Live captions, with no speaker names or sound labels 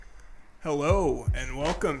Hello, and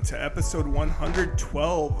welcome to episode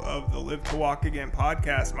 112 of the Live to Walk Again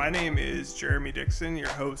podcast. My name is Jeremy Dixon, your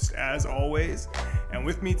host as always. And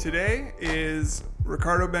with me today is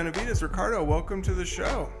Ricardo Benavides. Ricardo, welcome to the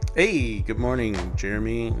show. Hey, good morning,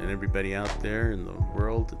 Jeremy, and everybody out there in the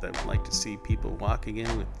world that would like to see people walk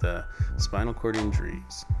again with spinal cord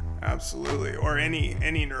injuries. Absolutely, or any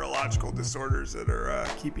neurological disorders that are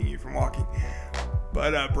keeping you from walking.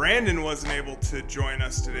 But Brandon wasn't able to join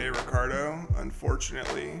us today, Ricardo,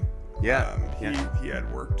 unfortunately. Yeah, he had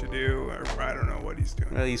work to do, or I don't know what he's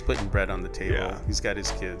doing. Well, he's putting bread on the table. Yeah. He's got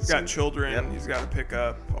his kids. He's got children. Yep. He's got to pick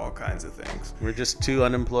up all kinds of things. We're just two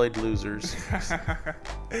unemployed losers.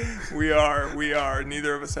 We are.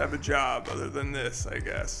 Neither of us have a job other than this, I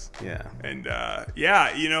guess. Yeah. And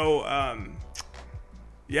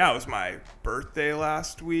it was my birthday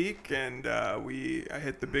last week, and I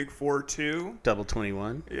hit the big 4-2. Double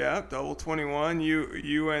 21. Yeah, double 21.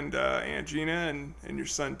 You and Aunt Gina and your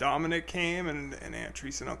son Dominic came, and Aunt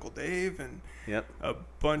Teresa and Uncle Dave, and Yep. a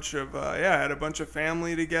bunch of I had a bunch of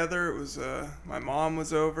family together. It was my mom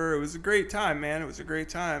was over. It was a great time, man. It was a great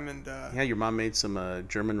time, and Yeah, your mom made some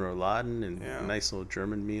German rouladen and a nice little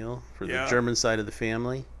German meal for the German side of the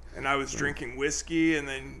family. And I was drinking whiskey, and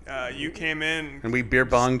then you came in. And we beer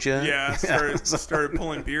bonged you. Yeah, started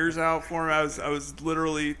pulling beers out for me. I was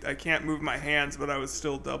literally, I can't move my hands, but I was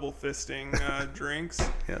still double fisting drinks.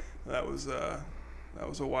 Yep. That was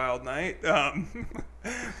a wild night.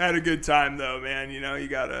 Had a good time though, man. You know, you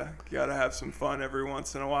gotta have some fun every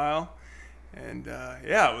once in a while. And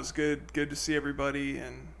it was good to see everybody,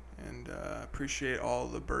 and appreciate all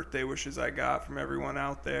the birthday wishes I got from everyone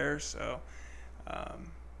out there. So.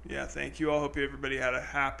 Thank you all. Hope everybody had a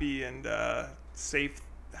happy and safe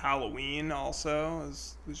Halloween also. It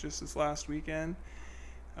was just this last weekend.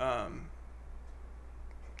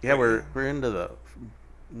 We're into the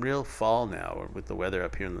real fall now with the weather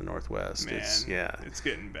up here in the Northwest. Man, it's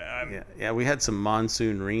getting bad. Yeah, we had some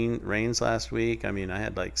monsoon rains last week. I mean, I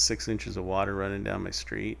had like 6 inches of water running down my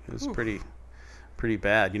street. It was pretty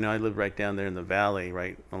bad. You know, I live right down there in the valley,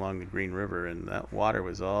 right along the Green River, and that water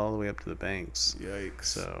was all the way up to the banks. Yikes.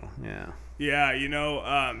 So, yeah. Yeah, you know,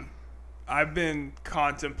 I've been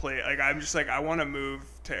contemplating, like, I'm just like, I want to move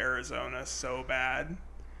to Arizona so bad,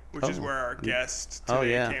 which is where our guest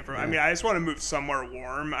today came from. Yeah. I mean, I just want to move somewhere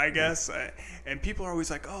warm, I guess. And people are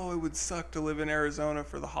always like, oh, it would suck to live in Arizona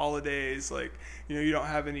for the holidays. Like, you know, you don't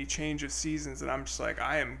have any change of seasons. And I'm just like,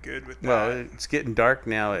 I am good with that. Well, it's getting dark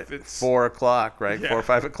now at 4 o'clock, right? Yeah. 4 or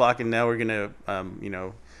 5 o'clock, and now we're going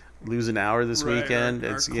to, lose an hour this weekend.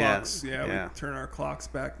 Our It's clocks, we turn our clocks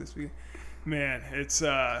back this week. Man, it's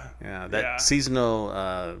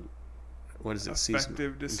seasonal what is it?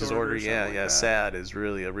 Affective disorder. Yeah. SAD is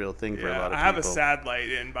really a real thing for a lot of people. I have a SAD light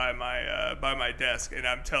in by my desk, and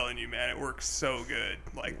I'm telling you, man, it works so good.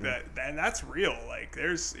 Like that, and that's real. Like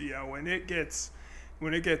there's, when it gets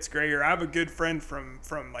grayer. I have a good friend from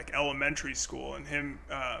like elementary school, and him,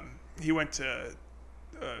 he went to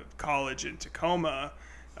college in Tacoma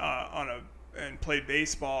and played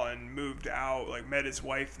baseball and moved out. Like met his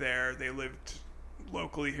wife there. They lived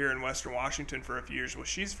locally here in Western Washington for a few years. Well,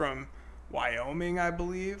 she's from Wyoming, I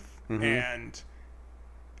believe, and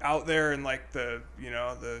out there in like the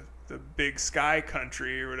big sky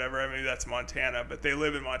country or whatever. I mean, that's Montana, but they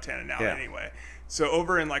live in Montana now anyway. So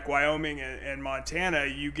over in like Wyoming and Montana,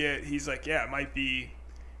 he's like, it might be,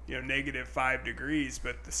 -5 degrees,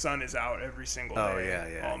 but the sun is out every single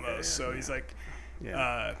day, almost. So he's like,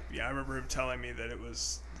 I remember him telling me that it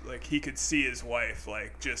was like he could see his wife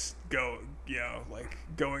like just go, like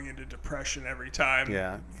going into depression every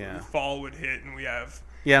time fall would hit, and we have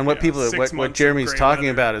and what Jeremy's talking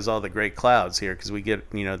weather. about is all the great clouds here, because we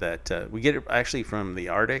get we get it actually from the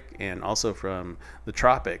Arctic and also from the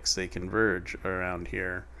tropics. They converge around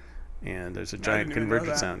here, and there's a giant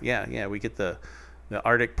convergence sound. We get the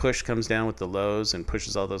Arctic push comes down with the lows and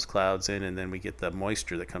pushes all those clouds in, and then we get the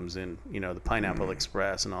moisture that comes in, the Pineapple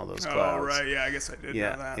Express and all those clouds. Oh, right. Yeah, I guess I did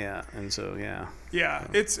know that. Yeah, and so,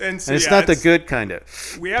 it's not the good kind of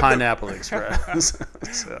Pineapple Express.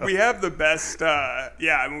 So. We have the best, I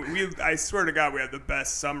swear to God, we have the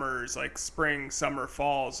best summers, like spring, summer,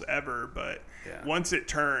 falls ever, but once it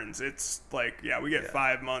turns, it's like, we get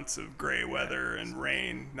 5 months of gray weather and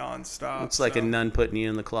rain nonstop. It's like a nun putting you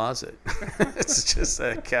in the closet. It's just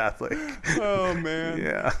a Catholic. Oh, man.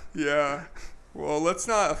 Yeah. Yeah. Well, let's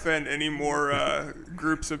not offend any more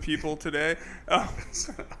groups of people today.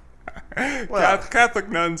 Catholic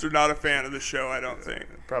nuns are not a fan of the show, I don't think.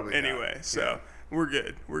 Probably anyway, not. So we're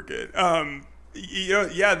good.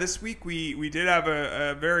 This week we did have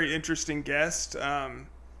a very interesting guest.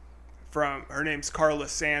 her name's Carla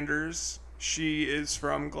Sanders. She is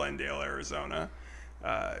from Glendale, Arizona.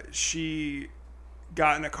 She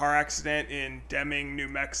got in a car accident in Deming, New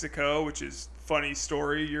Mexico, which is funny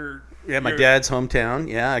story. My dad's hometown.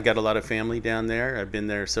 Yeah, I got a lot of family down there. I've been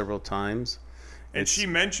there several times. And she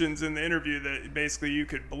mentions in the interview that basically you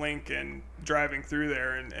could blink and driving through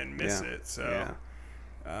there and miss it. So,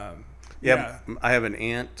 I have an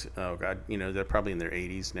aunt. Oh God, they're probably in their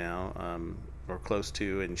 80s now, or close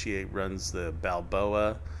to, and she runs the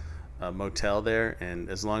Balboa motel there. And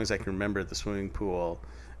as long as I can remember, the swimming pool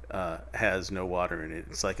has no water in it.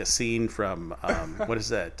 It's like a scene from what is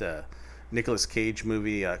that? Nicolas Cage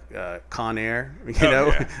movie, Con Air,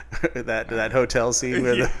 that hotel scene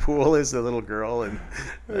where the pool is the little girl and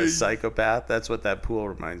the psychopath. That's what that pool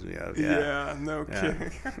reminds me of. Yeah, no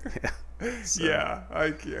kidding.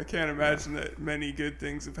 I can't imagine that many good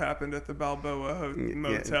things have happened at the Balboa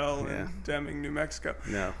Motel in Deming, New Mexico.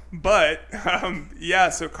 No. But,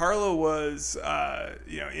 so Carla was,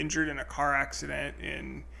 injured in a car accident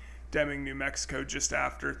in Deming, New Mexico, just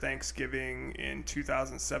after Thanksgiving in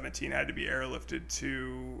 2017. Had to be airlifted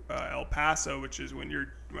to El Paso, which is when your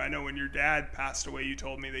dad passed away. You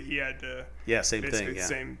told me that he had to. Yeah, same thing. Yeah.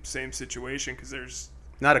 Same situation, because there's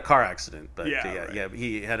not a car accident, but right.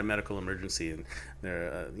 He had a medical emergency, and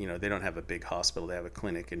they don't have a big hospital. They have a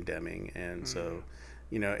clinic in Deming, and so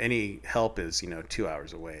any help is 2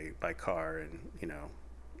 hours away by car, and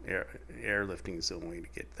airlifting is the only way to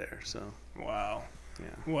get there. So wow.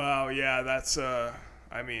 Yeah. Wow. Yeah. That's. And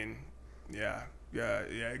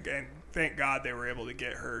thank God they were able to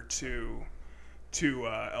get her to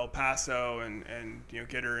El Paso and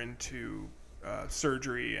get her into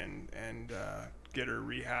surgery and get her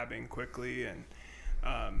rehabbing quickly. And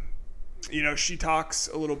she talks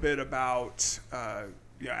a little bit about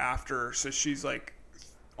after. So she's like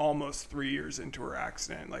almost 3 years into her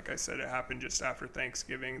accident. Like I said, it happened just after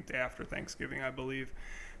Thanksgiving, day after Thanksgiving, I believe.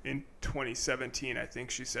 In 2017, I think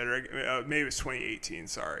she said, or maybe it was 2018.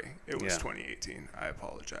 Sorry, it was 2018. I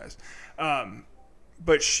apologize.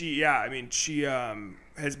 But she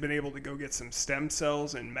has been able to go get some stem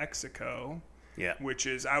cells in Mexico. Yeah. Which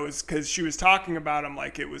is, because she was talking about them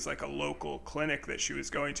like it was like a local clinic that she was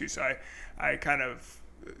going to. So I kind of,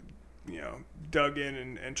 dug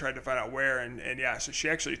in and tried to find out where. And so she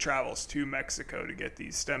actually travels to Mexico to get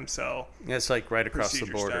these stem cell. Yeah, it's like right across the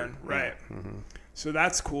border. Done. Right. Yeah. Mm-hmm. So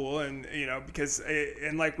that's cool, and because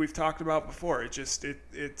and like we've talked about before, it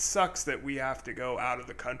sucks that we have to go out of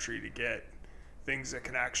the country to get things that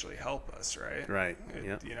can actually help us, right? Right.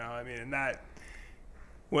 And that,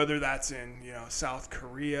 whether that's in South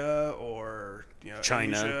Korea or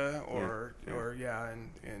China, Asia or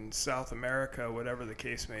in South America, whatever the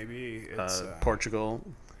case may be. It's Portugal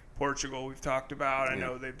we've talked about. I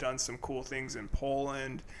know they've done some cool things in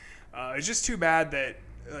Poland. It's just too bad that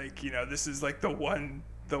this is like the one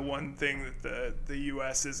thing that the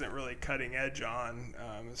U.S. isn't really cutting edge on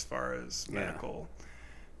as far as medical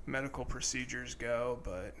procedures go.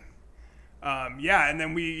 But and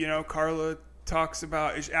then Carla talks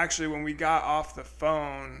about, actually when we got off the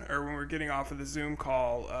phone, or when we were getting off of the Zoom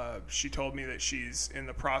call, she told me that she's in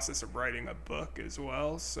the process of writing a book as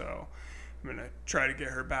well. So I'm gonna try to get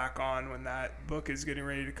her back on when that book is getting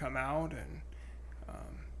ready to come out. And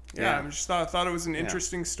I just thought it was an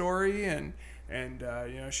interesting story, and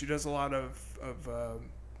she does a lot of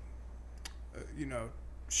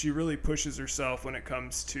she really pushes herself when it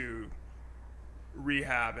comes to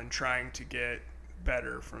rehab and trying to get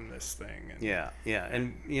better from this thing.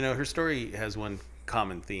 And her story has one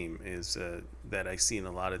common theme is that I see in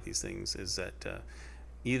a lot of these things is that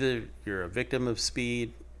either you're a victim of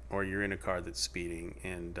speed or you're in a car that's speeding,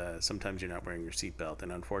 and sometimes you're not wearing your seatbelt,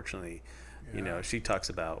 and unfortunately. She talks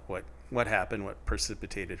about what happened, what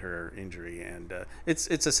precipitated her injury, and it's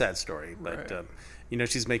a sad story. But right.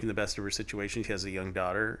 She's making the best of her situation. She has a young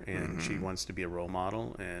daughter, and she wants to be a role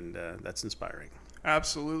model, and that's inspiring.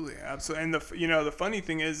 Absolutely. And the funny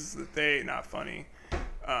thing is that they, not funny,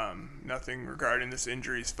 nothing regarding this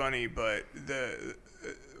injury is funny, but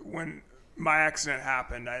when my accident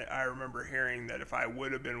happened, I remember hearing that if I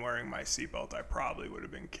would have been wearing my seatbelt, I probably would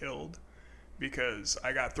have been killed. Because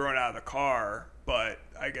I got thrown out of the car, but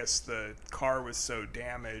I guess the car was so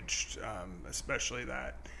damaged, especially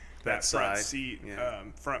that front side. Seat,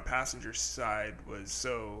 front passenger side was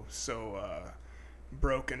so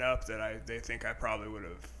broken up that they think I probably would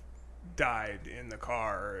have died in the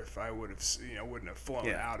car if I would have wouldn't have flown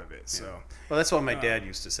out of it. So well, that's what my dad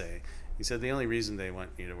used to say. He said the only reason they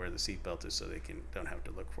want you to wear the seatbelt is so they don't have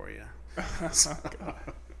to look for you. God.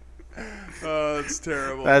 Oh, that's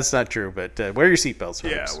terrible. That's not true, but wear your seatbelts, folks.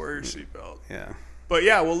 Yeah, wear your seatbelt. Yeah. But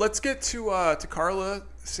yeah, well, let's get to Carla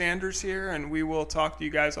Sanders here, and we will talk to you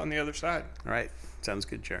guys on the other side. All right. Sounds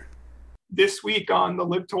good, Chair. This week on the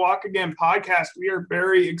Live to Walk Again podcast, we are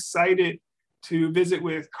very excited to visit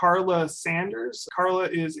with Carla Sanders. Carla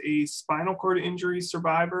is a spinal cord injury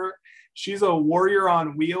survivor. She's a warrior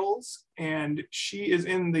on wheels, and she is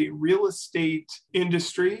in the real estate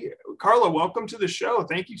industry. Carla, welcome to the show.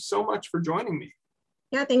 Thank you so much for joining me.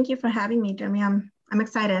 Yeah, thank you for having me, Jeremy. I'm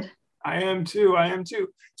excited. I am too.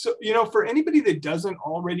 So, for anybody that doesn't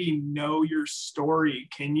already know your story,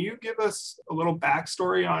 can you give us a little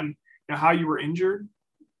backstory on how you were injured?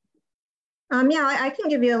 Yeah, I can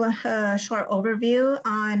give you a short overview.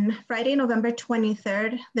 On Friday, November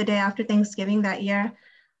 23rd, the day after Thanksgiving that year,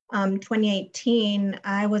 2018,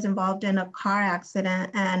 I was involved in a car accident,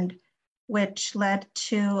 and which led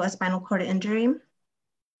to a spinal cord injury.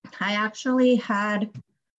 I actually had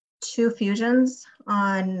 2 fusions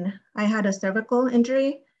I had a cervical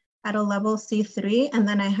injury at a level C3, and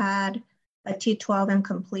then I had a T12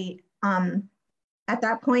 incomplete. At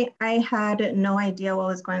that point, I had no idea what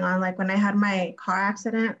was going on. Like when I had my car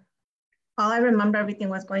accident, all I remember, everything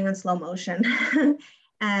was going in slow motion.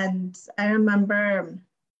 And I remember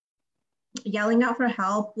yelling out for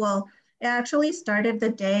help. Well, it actually started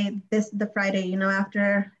the Friday,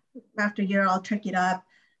 after you're all turkeyed up.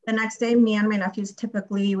 The next day, me and my nephews,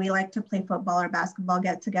 typically, we like to play football or basketball,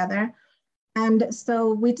 get together. And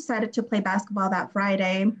so we decided to play basketball that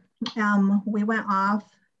Friday. We went off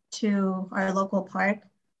to our local park,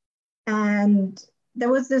 and there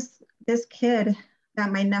was this kid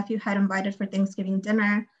that my nephew had invited for Thanksgiving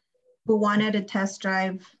dinner who wanted to test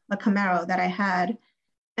drive a Camaro that I had.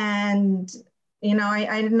 And,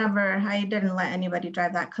 I didn't let anybody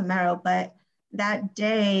drive that Camaro, but that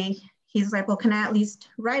day, he's like, well, can I at least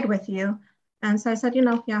ride with you? And so I said,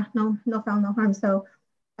 yeah, no foul, no harm. So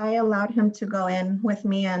I allowed him to go in with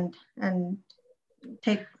me and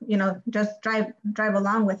take, just drive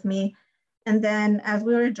along with me. And then as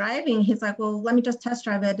we were driving, he's like, well, let me just test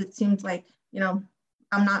drive it. It seems like,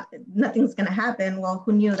 nothing's going to happen. Well,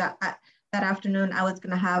 who knew that that afternoon I was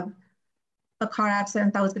going to have a car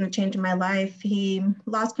accident that was going to change my life. He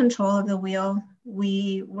lost control of the wheel.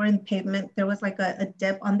 We were in pavement. There was like a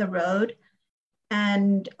dip on the road.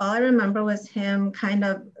 And all I remember was him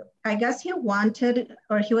I guess he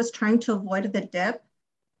was trying to avoid the dip,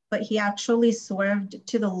 but he actually swerved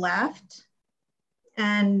to the left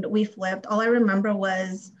and we flipped. All I remember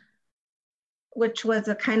which was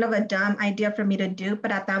a kind of a dumb idea for me to do,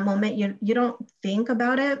 but at that moment, you don't think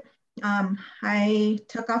about it. I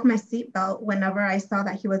took off my seatbelt whenever I saw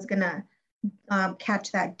that he was gonna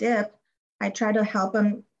catch that dip. I tried to help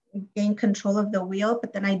him gain control of the wheel,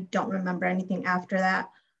 but then I don't remember anything after that.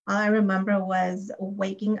 All I remember was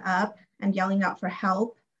waking up and yelling out for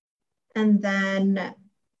help. And then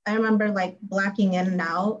I remember like blacking in and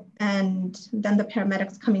out, and then the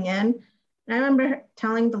paramedics coming in. And I remember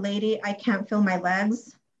telling the lady, I can't feel my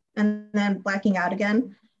legs, and then blacking out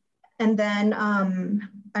again. And then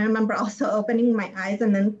I remember also opening my eyes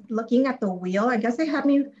and then looking at the wheel. I guess they had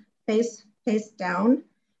me face down.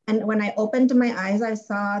 And when I opened my eyes, I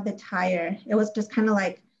saw the tire. It was just kind of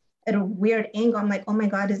like at a weird angle. I'm like, oh my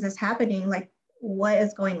God, is this happening? Like, what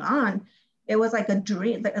is going on? It was like a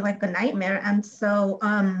dream, like a nightmare. And so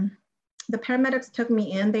the paramedics took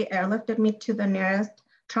me in. They airlifted me to the nearest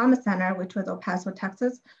trauma center, which was El Paso,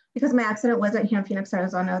 Texas, because my accident wasn't here in Phoenix,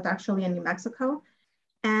 Arizona. It was actually in New Mexico.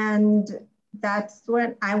 And that's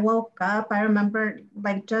when I woke up. I remember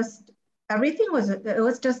like just everything it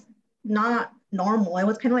was just not normal. It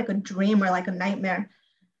was kind of like a dream or like a nightmare.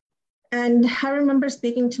 And I remember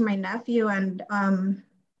speaking to my nephew and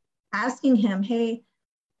asking him, hey,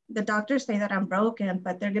 the doctors say that I'm broken,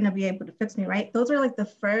 but they're going to be able to fix me, right? Those were like the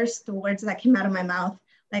first words that came out of my mouth.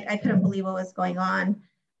 Like I couldn't believe what was going on.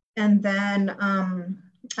 And then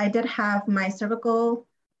I did have my cervical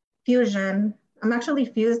fusion. I'm actually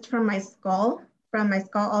fused from my skull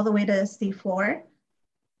all the way to C4.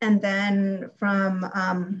 And then from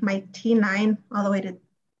my T9 all the way to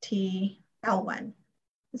TL1.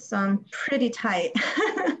 So I'm pretty tight.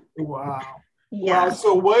 Wow. Yeah. Wow.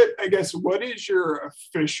 So what is your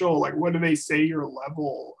official, like, what do they say your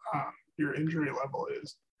level, your injury level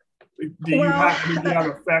is? Do you have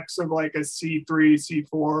effects of like a C3,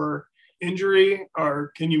 C4 injury,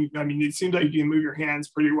 or it seems like you can move your hands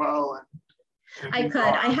pretty well. I could.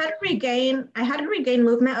 I had to regain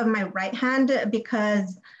movement of my right hand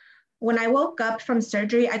because when I woke up from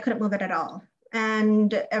surgery, I couldn't move it at all.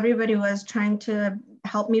 And everybody was trying to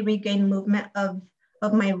help me regain movement of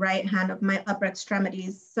of my right hand, of my upper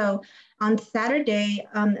extremities. So on Saturday,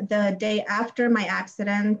 the day after my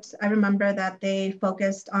accident, I remember that they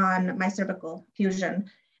focused on my cervical fusion.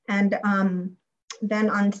 And then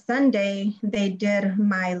on Sunday, they did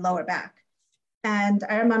my lower back. And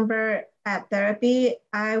I remember at therapy,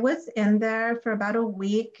 I was in there for about a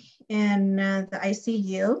week in the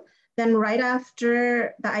ICU. Then right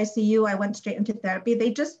after the ICU, I went straight into therapy.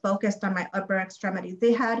 They just focused on my upper extremities.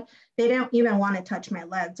 They didn't even want to touch my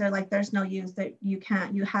legs. They're like, there's no use, that you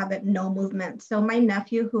have it, no movement. So my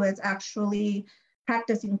nephew, who is actually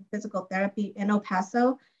practicing physical therapy in El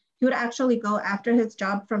Paso, he would actually go after his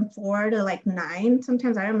job from 4 to like 9.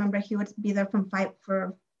 Sometimes I remember he would be there for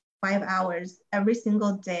 5 hours every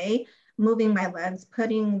single day, moving my legs,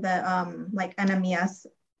 putting the like NMES,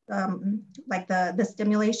 like the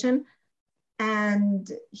stimulation. And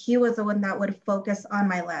he was the one that would focus on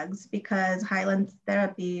my legs, because Highlands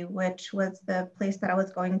Therapy, which was the place that I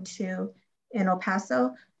was going to in El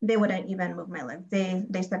Paso, they wouldn't even move my legs.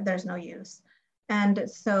 They said there's no use. And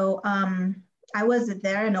so I was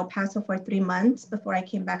there in El Paso for 3 months before I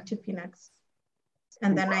came back to Phoenix.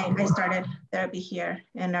 And then I started therapy here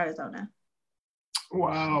in Arizona.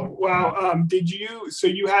 Wow. So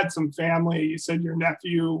you had some family, you said your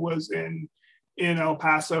nephew was in El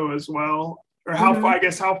Paso as well, or how far, I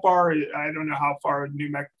guess, how far, I don't know how far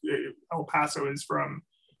El Paso is from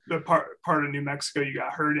the part of New Mexico you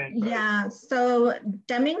got hurt in. But. Yeah, so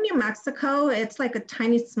Deming, New Mexico, it's like a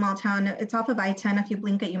tiny small town. It's off of I-10. If you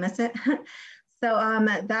blink it, you miss it. So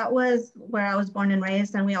that was where I was born and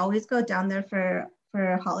raised, and we always go down there for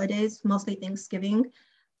holidays, mostly Thanksgiving.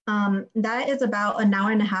 That is about an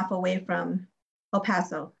hour and a half away from El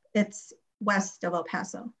Paso. It's west of El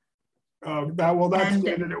Paso. That's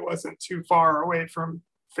good that it wasn't too far away from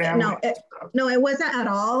family. No, it wasn't at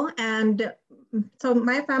all. And so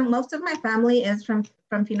most of my family is from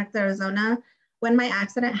Phoenix, Arizona. When my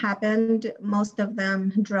accident happened, most of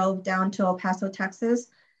them drove down to El Paso, Texas.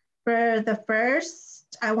 For the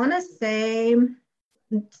first, I want to say,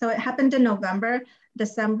 so it happened in November,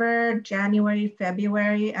 December, January,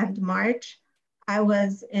 February, and March. I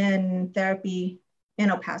was in therapy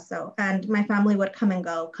in El Paso, and my family would come and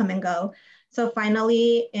go. So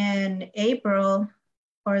finally in April,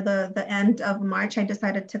 or the end of March, I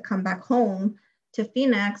decided to come back home to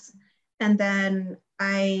Phoenix. And then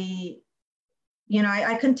I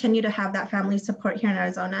continue to have that family support here in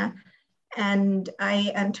Arizona. And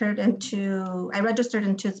I registered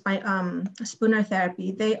into Spooner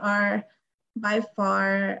Therapy. They are by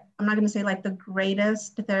far, I'm not going to say like the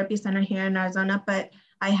greatest therapy center here in Arizona, but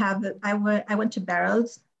I went to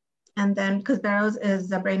Barrows, and then because Barrows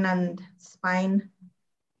is a brain and spine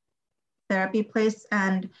therapy place,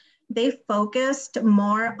 and they focused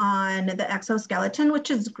more on the exoskeleton,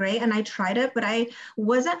 which is great. And I tried it, but I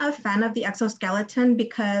wasn't a fan of the exoskeleton,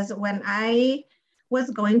 because when I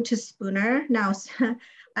was going to Spooner, now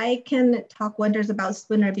I can talk wonders about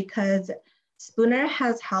Spooner, because Spooner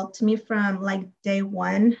has helped me from like day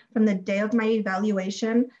one, from the day of my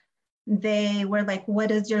evaluation. They were like,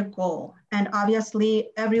 what is your goal? And obviously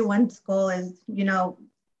everyone's goal is,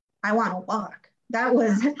 I want to walk. That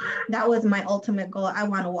was my ultimate goal. I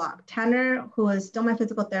want to walk. Tanner, who is still my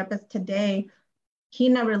physical therapist today, he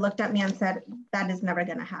never looked at me and said, that is never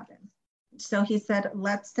going to happen. So he said,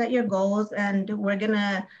 let's set your goals, and we're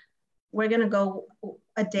gonna go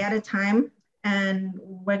a day at a time, and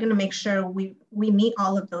we're gonna make sure we meet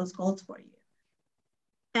all of those goals for you.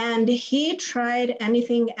 And he tried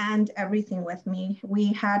anything and everything with me.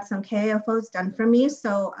 We had some KFOs done for me.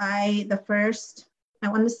 So the first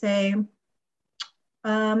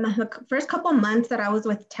couple months that I was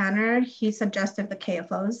with Tanner, he suggested the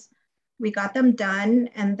KFOs. We got them done,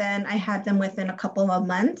 and then I had them within a couple of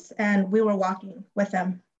months, and we were walking with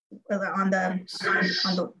them on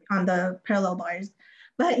the parallel bars.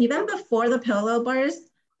 But even before the parallel bars,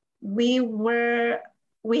 we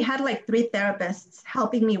had like 3 therapists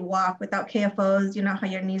helping me walk without KFOs. You know how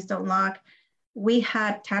your knees don't lock. We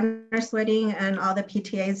had Tanner sweating and all the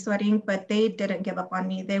PTAs sweating, but they didn't give up on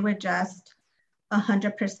me. They were just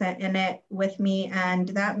 100% in it with me, and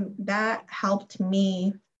that helped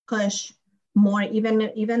me push more. Even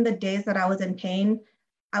the days that I was in pain,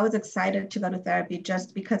 I was excited to go to therapy,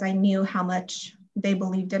 just because I knew how much they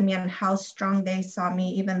believed in me and how strong they saw me,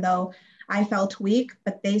 even though I felt weak,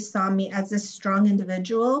 but they saw me as this strong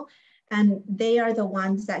individual, and they are the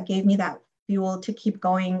ones that gave me that fuel to keep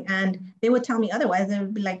going. And they would tell me otherwise. They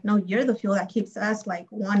would be like, no, you're the fuel that keeps us like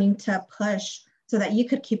wanting to push so that you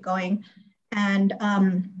could keep going. And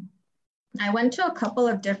I went to a couple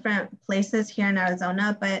of different places here in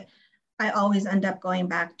Arizona, but I always end up going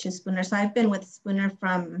back to Spooner. So I've been with Spooner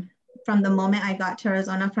from the moment I got to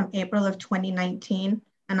Arizona, from April of 2019,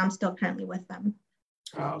 and I'm still currently with them.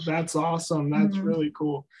 Oh, that's awesome. That's really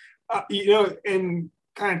cool. And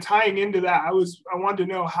kind of tying into that, I wanted to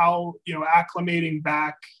know how, acclimating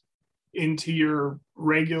back into your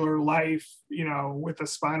regular life, with a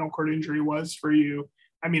spinal cord injury was for you.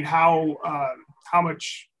 I mean, how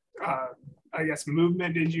much, I guess,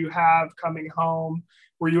 movement did you have coming home?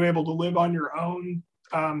 Were you able to live on your own?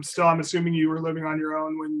 Still, I'm assuming you were living on your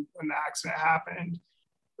own when the accident happened.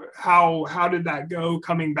 How did that go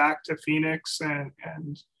coming back to Phoenix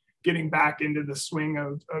and getting back into the swing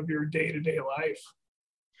of your day-to-day life?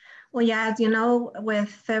 Well, yeah, as you know,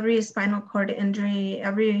 with every spinal cord injury,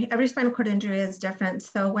 every spinal cord injury is different.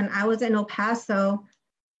 So when I was in El Paso,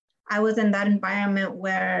 I was in that environment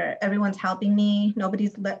where everyone's helping me.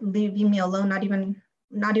 Nobody's leaving me alone, not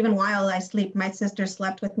even while I sleep. My sister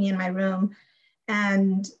slept with me in my room,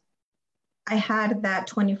 and I had that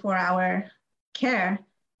 24-hour care.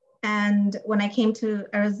 And when I came to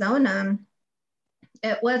Arizona,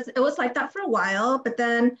 it was like that for a while, but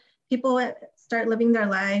then people start living their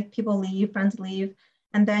life, people leave, friends leave,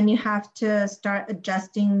 and then you have to start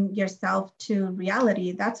adjusting yourself to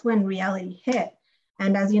reality. That's when reality hit.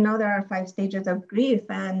 And as you know, there are 5 stages of grief.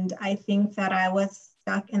 And I think that I was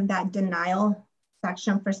stuck in that denial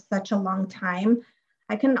section for such a long time.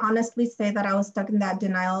 I can honestly say that I was stuck in that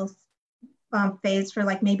denial phase for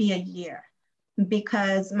like maybe a year,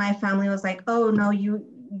 because my family was like, oh no,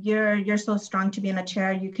 you're so strong to be in a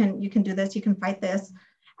chair. You can do this, you can fight this.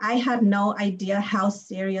 I had no idea how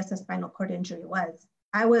serious a spinal cord injury was.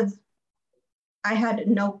 I had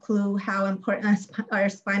no clue how important our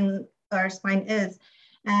spine is.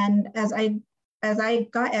 And as I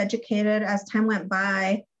got educated, as time went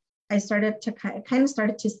by, I started to kind of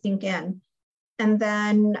started to sink in. And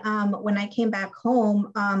then when I came back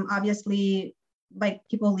home, obviously, like,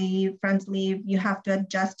 people leave, friends leave, you have to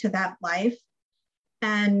adjust to that life.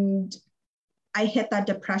 And I hit that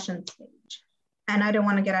depression stage, and I didn't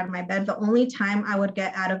want to get out of my bed. The only time I would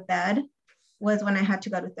get out of bed was when I had to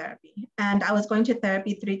go to therapy. And I was going to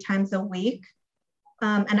therapy 3 times a week.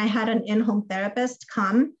 And I had an in-home therapist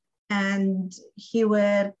come, and he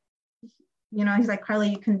would, he's like, Carla,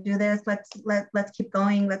 you can do this. Let's keep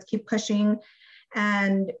going. Let's keep pushing.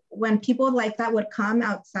 And when people like that would come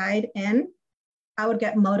outside in, I would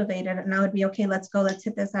get motivated, and I would be, okay, let's go. Let's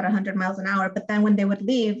hit this at 100 miles an hour. But then when they would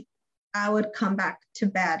leave, I would come back to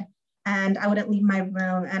bed, and I wouldn't leave my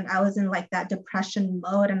room. And I was in like that depression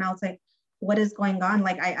mode. And I was like, what is going on?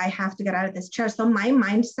 Like, I have to get out of this chair. So my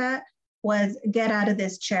mindset was, get out of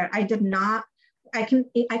this chair. I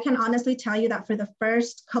can honestly tell you that for the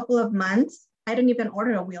first couple of months, I didn't even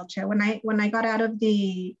order a wheelchair. When I got out of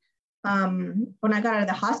the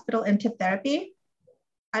hospital into therapy,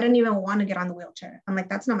 I didn't even want to get on the wheelchair. I'm like,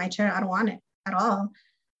 that's not my chair. I don't want it at all.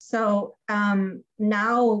 So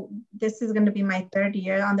now this is going to be my 3rd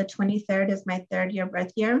year. On the 23rd is my 3rd year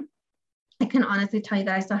birth year. I can honestly tell you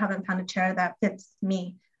that I still haven't found a chair that fits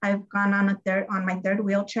me. I've gone on my 3rd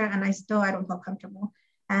wheelchair, and I don't feel comfortable.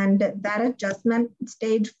 And that adjustment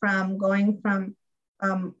stage from going from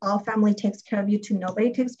all family takes care of you to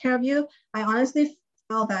nobody takes care of you, I honestly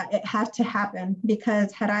feel that it had to happen,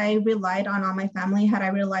 because had I relied on all my family, had I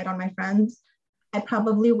relied on my friends, I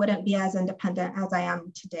probably wouldn't be as independent as I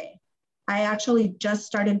am today. I actually just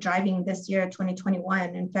started driving this year,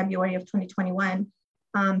 2021, in February of 2021,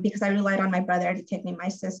 because I relied on my brother to take me, my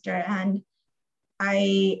sister, and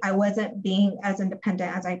I wasn't being as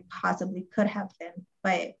independent as I possibly could have been.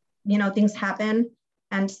 But, things happen.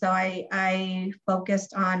 And so I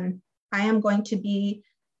focused on, I am going to be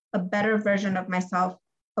a better version of myself,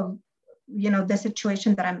 of, the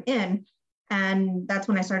situation that I'm in. And that's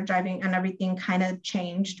when I started driving, and everything kind of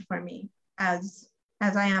changed for me as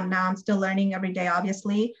I am now. I'm still learning every day,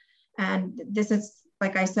 obviously. And this is,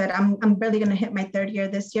 like I said, I'm barely going to hit my 3rd year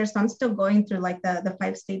this year. So I'm still going through like the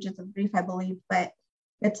 5 stages of grief, I believe, but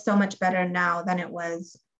it's so much better now than it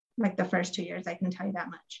was like the first 2 years. I can tell you that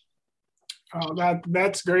much. Oh,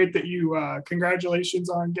 that's great that you, congratulations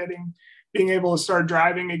on being able to start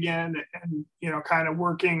driving again, and, kind of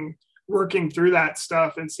working through that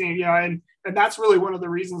stuff, and seeing, and that's really one of the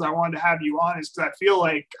reasons I wanted to have you on, is because I feel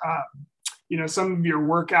like, some of your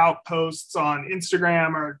workout posts on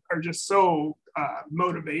Instagram are just so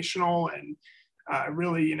motivational, and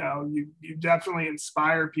really, you definitely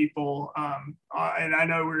inspire people. And I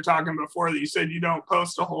know we were talking before that you said you don't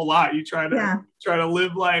post a whole lot. You try to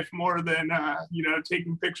live life more than,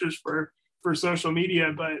 taking pictures for social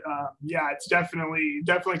media. But yeah, it's definitely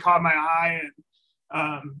caught my eye.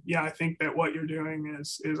 I think that what you're doing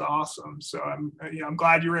is awesome. So I'm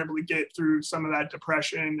glad you were able to get through some of that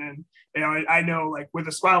depression. And I know, like, with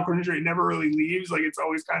a spinal cord injury, it never really leaves. Like, it's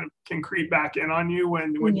always kind of can creep back in on you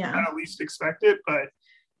when you kind of least expect it. But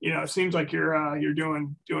it seems like you're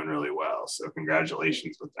doing really well. So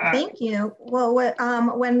congratulations with that. Thank you. Well,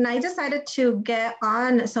 when I decided to get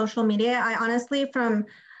on social media, I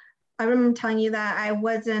remember telling you that I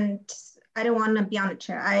didn't want to be on a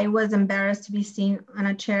chair. I was embarrassed to be seen on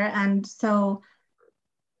a chair. And so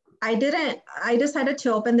I decided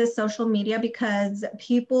to open this social media because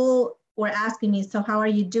people were asking me, so how are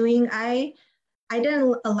you doing? I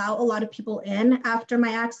didn't allow a lot of people in after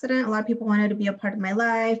my accident. A lot of people wanted to be a part of my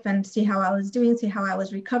life and see how I was doing, see how I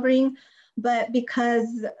was recovering. But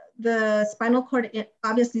because the spinal cord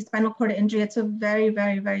injury, it's a very,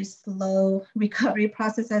 very, very slow recovery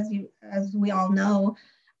process, as we all know.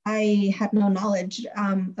 I had no knowledge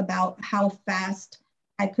about how fast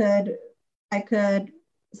I could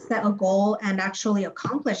set a goal and actually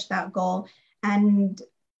accomplish that goal. And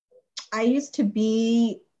I used to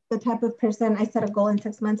be the type of person, I set a goal in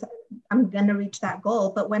 6 months, I'm gonna reach that goal.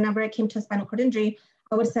 But whenever it came to a spinal cord injury,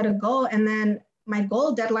 I would set a goal, and then my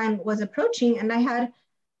goal deadline was approaching, and I had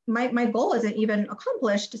my goal wasn't even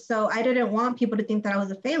accomplished. So I didn't want people to think that I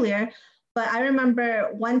was a failure. But I remember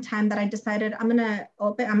one time that I decided I'm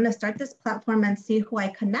gonna start this platform and see who I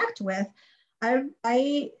connect with.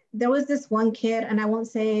 There was this one kid, and I won't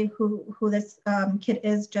say who this kid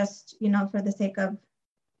is, just for the sake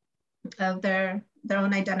of their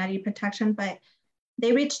own identity protection, but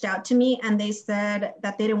they reached out to me and they said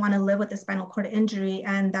that they didn't want to live with a spinal cord injury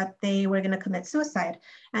and that they were going to commit suicide.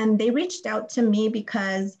 And they reached out to me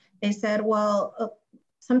because they said, well,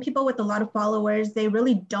 some people with a lot of followers, they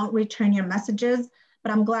really don't return your messages,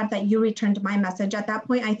 but I'm glad that you returned my message. At that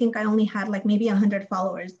point, I think I only had like maybe 100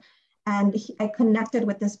 followers. And I connected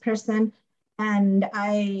with this person, and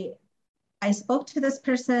I spoke to this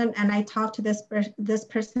person, and I talked to this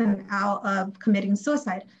person out of committing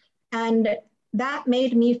suicide. And that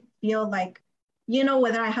made me feel like,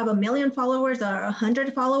 whether I have 1 million followers or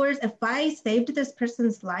 100 followers, if I saved this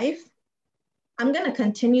person's life, I'm going to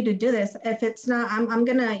continue to do this. If it's not, I'm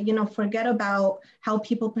going to, forget about how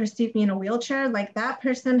people perceive me in a wheelchair. Like, that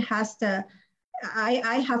person has to,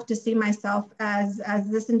 I have to see myself as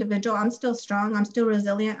this individual. I'm still strong. I'm still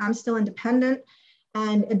resilient. I'm still independent.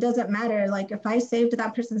 And it doesn't matter. Like, if I saved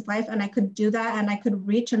that person's life and I could do that and I could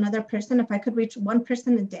reach another person, if I could reach one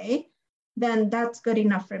person a day, then that's good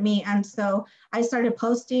enough for me. And so I started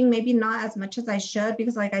posting, maybe not as much as I should,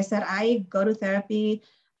 because like I said, I go to therapy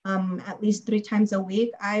at least 3 times a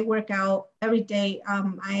week. I work out every day.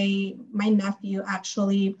 My nephew,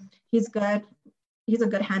 actually, he's good. He's a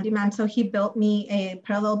good handyman. So he built me a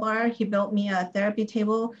parallel bar. He built me a therapy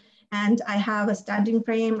table. And I have a standing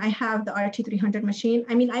frame. I have the RT300 machine.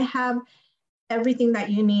 I mean, I have everything that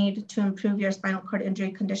you need to improve your spinal cord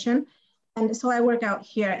injury condition. And so I work out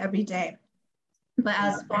here every day. But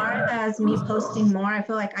as far as me posting more, I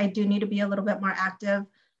feel like I do need to be a little bit more active,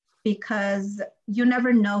 because you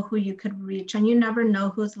never know who you could reach and you never know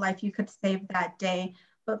whose life you could save that day.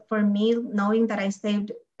 But for me, knowing that I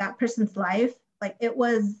saved that person's life, like it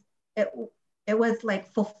was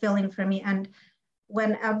like fulfilling for me. And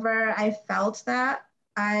whenever I felt that,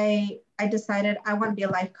 I decided I want to be a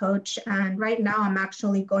life coach. And right now I'm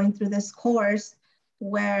actually going through this course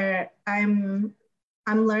where I'm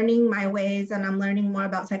learning my ways, and I'm learning more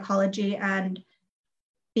about psychology, and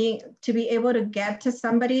to be able to get to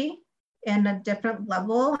somebody in a different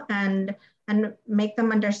level and make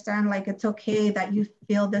them understand, like, it's okay that you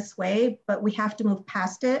feel this way, but we have to move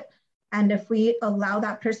past it. And if we allow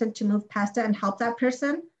that person to move past it and help that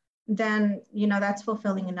person, then, that's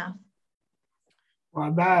fulfilling enough.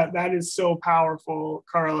 Wow, that is so powerful,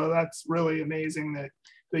 Carla. That's really amazing that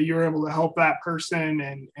you're able to help that person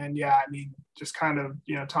and just kind of,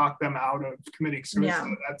 talk them out of committing suicide.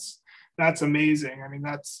 Yeah. That's amazing. I mean,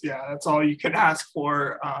 that's all you can ask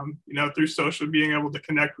for, through being able to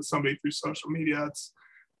connect with somebody through social media.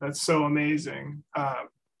 That's so amazing.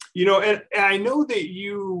 And I know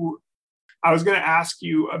that I was going to ask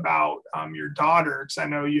you about your daughter, because I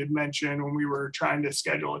know you had mentioned when we were trying to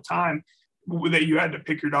schedule a time that you had to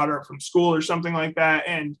pick your daughter up from school or something like that.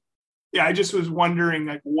 And yeah, I just was wondering,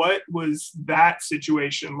 like, what was that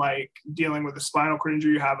situation like, dealing with a spinal cord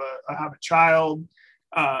injury? You have a child.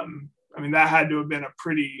 I mean, that had to have been a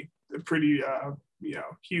pretty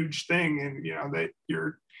huge thing, and that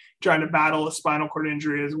you're trying to battle a spinal cord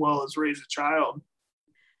injury as well as raise a child.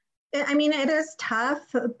 I mean, it is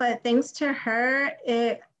tough, but thanks to her,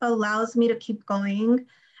 it allows me to keep going.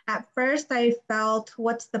 At first I felt,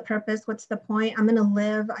 what's the purpose? What's the point? I'm going to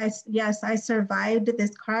live. Yes, I survived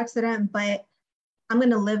this car accident, but I'm going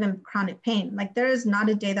to live in chronic pain. Like there is not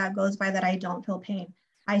a day that goes by that I don't feel pain.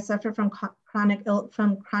 I suffer from chronic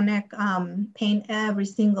pain every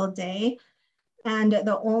single day. And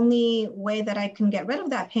the only way that I can get rid of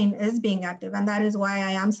that pain is being active. And that is why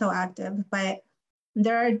I am so active. But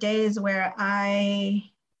there are days where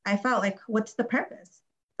I felt like, what's the purpose?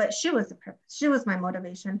 But she was the purpose. She was my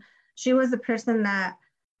motivation. She was the person that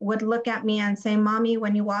would look at me and say, Mommy,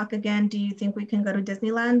 when you walk again, do you think we can go to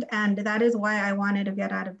Disneyland? And that is why I wanted to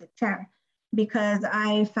get out of the chair, because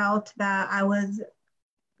I felt that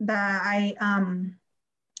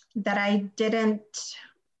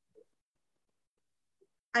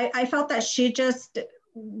I felt that she just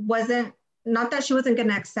wasn't, not that she wasn't going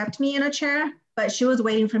to accept me in a chair, but she was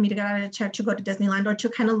waiting for me to get out of the chair to go to Disneyland or to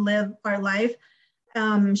kind of live our life.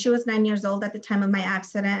 She was 9 years old at the time of my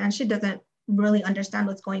accident, and she doesn't really understand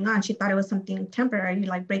what's going on. She thought it was something temporary,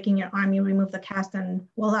 like breaking your arm, you remove the cast and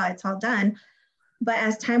voila, it's all done. But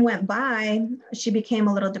as time went by, she became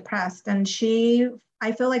a little depressed, and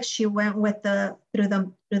I feel like she went through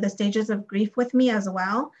the stages of grief with me as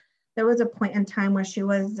well. There was a point in time where she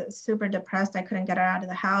was super depressed. I couldn't get her out of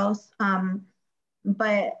the house.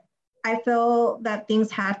 But I feel that things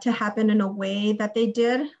had to happen in a way that they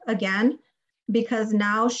did again, because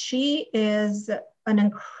now she is an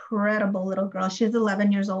incredible little girl. She's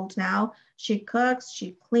 11 years old now. She cooks,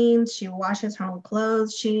 she cleans, she washes her own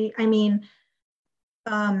clothes. She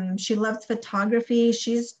loves photography.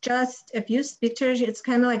 She's just, if you speak to her, it's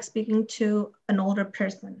kind of like speaking to an older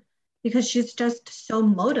person, because she's just so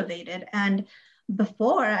motivated. And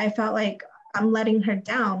before I felt like I'm letting her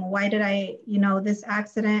down. Why did this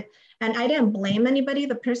accident? And I didn't blame anybody.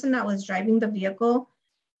 The person that was driving the vehicle,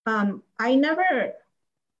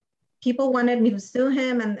 people wanted me to sue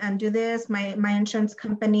him and do this. My insurance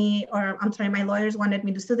company, my lawyers wanted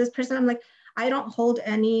me to sue this person. I'm like, I don't hold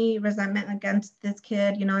any resentment against this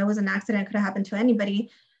kid. It was an accident, it could have happened to anybody.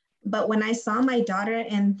 But when I saw my daughter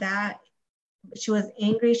in that, she was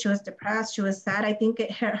angry, she was depressed, she was sad. I think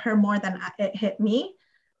it hit her more than it hit me.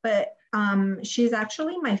 But she's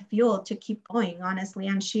actually my fuel to keep going, honestly.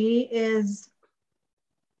 And she is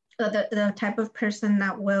the type of person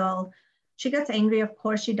that she gets angry, of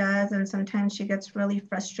course she does. And sometimes she gets really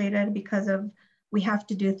frustrated because we have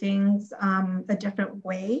to do things a different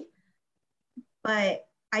way. But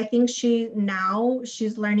I think she's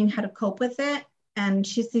learning how to cope with it. And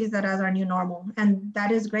she sees that as our new normal. And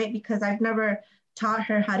that is great, because I've never taught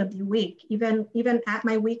her how to be weak. Even at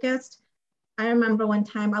my weakest, I remember one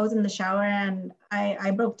time I was in the shower and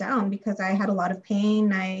I broke down because I had a lot of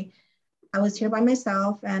pain. I was here by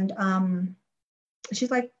myself, and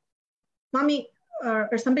she's like, Mommy,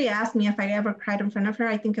 or somebody asked me if I ever cried in front of her.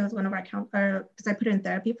 I think it was one of our because I put her in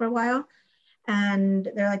therapy for a while. And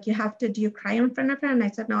they're like, do you cry in front of her? And I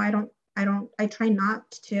said, no, I don't, I try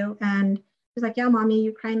not to. And she's like, yeah, Mommy,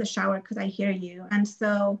 you cry in the shower because I hear you. And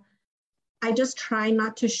so I just try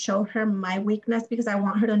not to show her my weakness, because I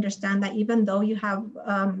want her to understand that even though you have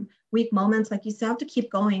weak moments, like you still have to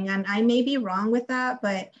keep going. And I may be wrong with that,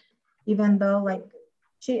 but even though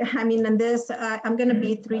in this, I'm going to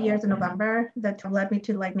be 3 years in November that led me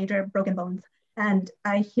to major broken bones. And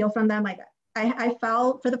I heal from them. I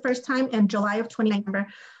fell for the first time in July of 2019,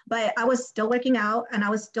 but I was still working out and I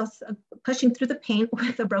was still pushing through the pain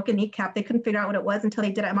with a broken kneecap. They couldn't figure out what it was until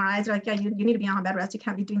they did MRIs. They're like, yeah, you need to be on bed rest. You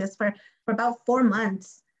can't be doing this for about 4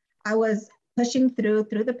 months. I was pushing through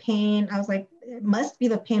the pain. I was like, it must be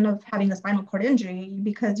the pain of having a spinal cord injury,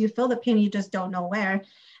 because you feel the pain, you just don't know where.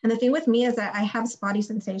 And the thing with me is that I have spotty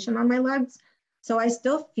sensation on my legs. So I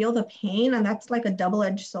still feel the pain, and that's like a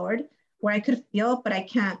double-edged sword, where I could feel, but I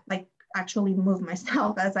can't actually move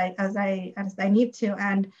myself as I need to.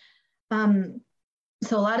 And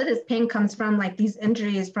so a lot of this pain comes from these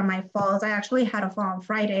injuries from my falls. I actually had a fall on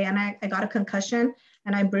Friday, and I got a concussion,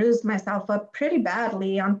 and I bruised myself up pretty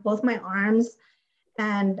badly on both my arms.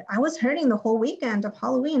 And I was hurting the whole weekend of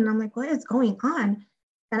Halloween. And I'm like, what is going on?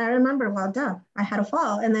 And I remember, I had a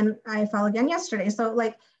fall, and then I fell again yesterday. So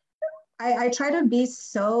I try to be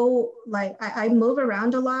so I move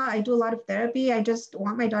around a lot. I do a lot of therapy. I just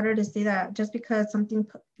want my daughter to see that just because something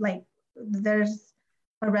there's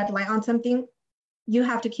a red light on something, you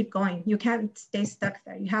have to keep going. You can't stay stuck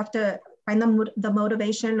there. You have to find the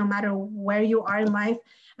motivation no matter where you are in life.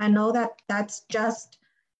 I know that's just,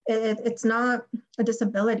 it's not a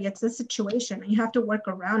disability, it's a situation. You have to work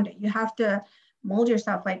around it. You have to mold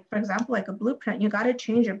yourself. For example, a blueprint, you got to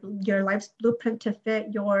change your life's blueprint to fit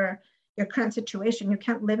your current situation. You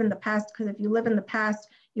can't live in the past, because if you live in the past,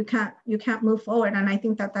 you can't move forward. And I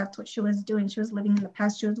think that that's what she was doing. She was living in the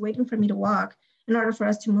past. She was waiting for me to walk in order for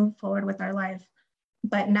us to move forward with our life.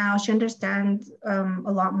 But now she understands a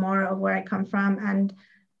lot more of where I come from and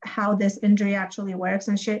how this injury actually works.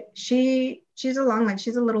 And she's along, like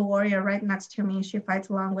she's a little warrior right next to me. She fights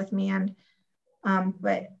along with me. And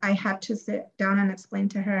but I had to sit down and explain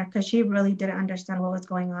to her because she really didn't understand what was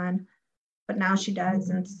going on. But now she does.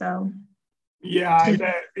 And so yeah,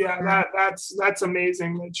 that's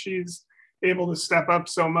amazing that she's able to step up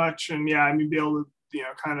so much, and yeah, I mean, be able to, you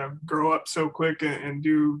know, kind of grow up so quick and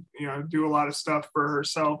do, you know, do a lot of stuff for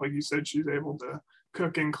herself. Like you said, she's able to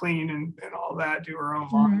cook and clean and all that, do her own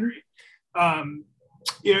laundry.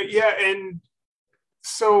 You know, yeah. And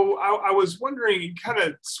so I was wondering, kind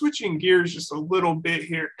of switching gears just a little bit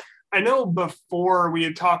here. I know before we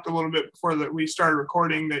had talked a little bit before that we started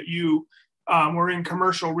recording that you were in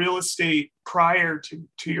commercial real estate prior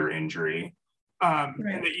to your injury. Right.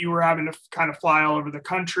 And that you were having to kind of fly all over the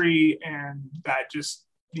country, and that just,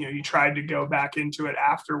 you know, you tried to go back into it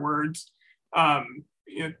afterwards. You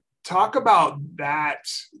know, talk about that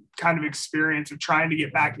kind of experience of trying to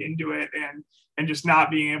get back into it and just not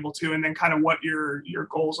being able to, and then kind of what your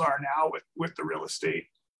goals are now with the real estate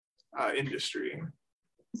industry.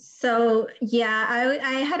 So yeah,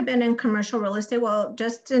 I had been in commercial real estate, well,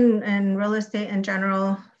 just in real estate in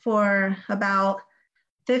general for about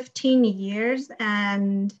 15 years.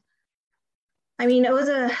 And I mean, it was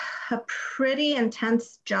a pretty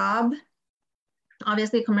intense job,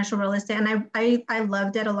 obviously commercial real estate. And I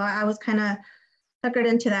loved it a lot. I was kind of suckered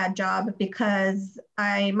into that job because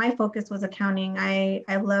my focus was accounting. I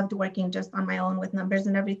loved working just on my own with numbers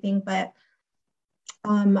and everything, but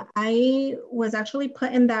I was actually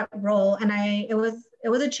put in that role, and it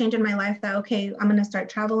was a change in my life that, okay, I'm going to start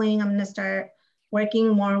traveling. I'm going to start working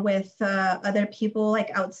more with other people like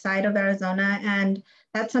outside of Arizona. And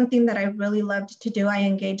that's something that I really loved to do. I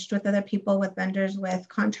engaged with other people, with vendors, with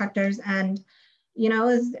contractors. And, you know,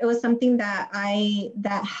 it was something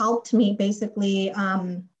that helped me basically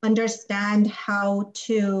understand how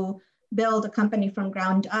to build a company from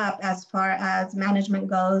ground up as far as management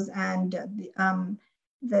goes, and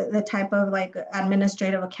the type of like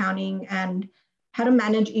administrative accounting and how to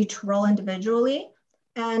manage each role individually.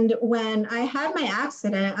 And when I had my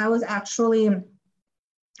accident, I was actually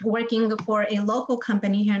working for a local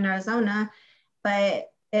company here in Arizona,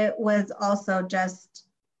 but it was also just,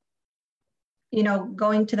 you know,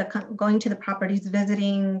 going to the properties,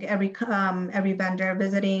 visiting every vendor,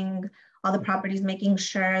 visiting all the properties, making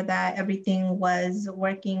sure that everything was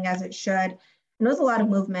working as it should. And it was a lot of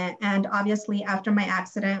movement. And obviously after my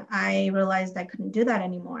accident, I realized I couldn't do that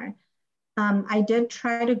anymore. I did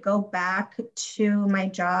try to go back to my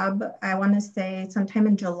job, I want to say sometime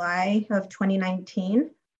in July of 2019.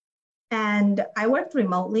 And I worked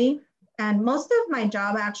remotely. And most of my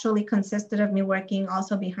job actually consisted of me working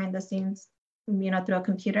also behind the scenes, you know, through a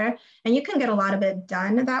computer. And you can get a lot of it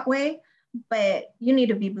done that way, but you need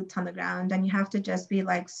to be boots on the ground, and you have to just be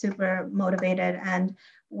like super motivated. And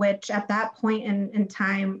which at that point in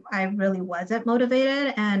time, I really wasn't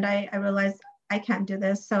motivated. And I realized I can't do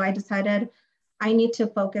this. So I decided I need to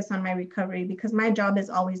focus on my recovery, because my job is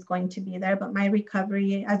always going to be there. But my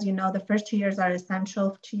recovery, as you know, the first 2 years are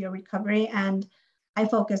essential to your recovery. And I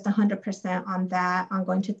focused 100% on that, on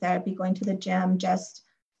going to therapy, going to the gym, just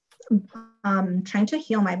trying to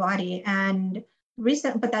heal my body. And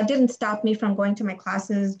but that didn't stop me from going to my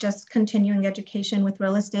classes, just continuing education with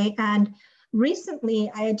real estate. And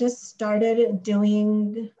recently, I just started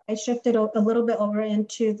I shifted a little bit over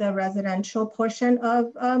into the residential portion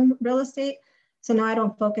of real estate. So now I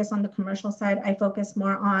don't focus on the commercial side. I focus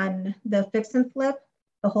more on the fix and flip,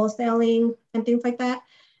 the wholesaling and things like that.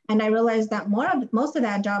 And I realized that most of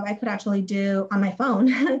that job I could actually do on my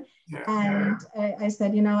phone. And I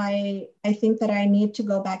said, you know, I think that I need to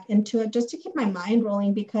go back into it just to keep my mind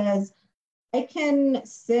rolling, because I can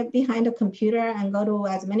sit behind a computer and go to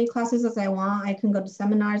as many classes as I want. I can go to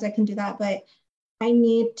seminars, I can do that, but I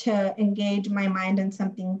need to engage my mind in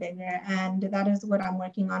something bigger. And that is what I'm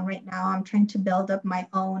working on right now. I'm trying to build up my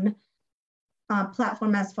own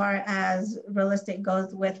platform as far as real estate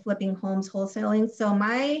goes, with flipping homes, wholesaling. So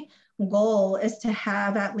my goal is to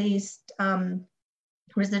have at least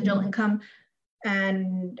residual income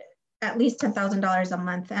and at least $10,000 a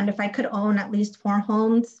month. And if I could own at least 4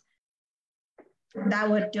 homes, that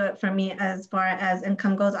would do it for me as far as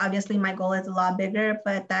income goes. Obviously, my goal is a lot bigger,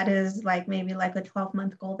 but that is like maybe like a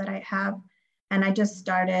 12-month goal that I have. And I just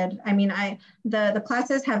started. I mean, the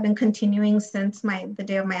classes have been continuing since the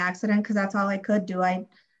day of my accident, because that's all I could do. I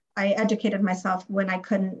educated myself when I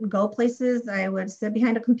couldn't go places. I would sit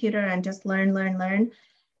behind a computer and just learn.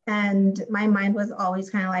 And my mind was always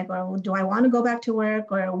kind of like, well, do I want to go back to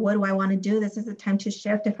work, or what do I want to do? This is the time to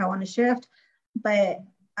shift if I want to shift. But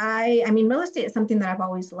I mean, real estate is something that I've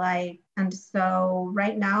always liked. And so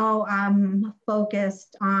right now I'm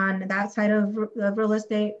focused on that side of real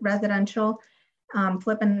estate, residential,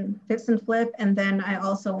 fix and flip. And then I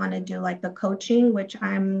also want to do like the coaching, which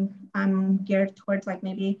I'm geared towards, like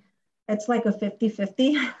maybe it's like a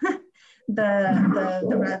 50-50.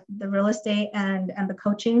 the real estate and the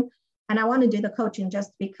coaching. And I want to do the coaching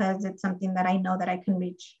just because it's something that I know that I can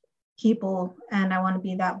reach people, and I want to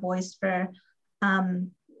be that voice for,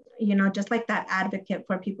 just like that advocate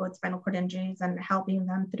for people with spinal cord injuries and helping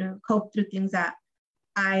them cope through things that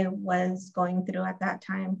I was going through at that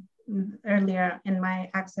time earlier in my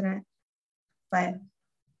accident. But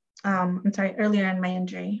earlier in my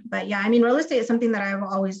injury. But yeah, I mean, real estate is something that I've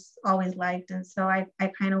always liked. And so I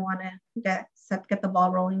kind of want to get the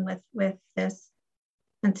ball rolling with this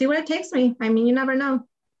and see where it takes me. I mean, you never know.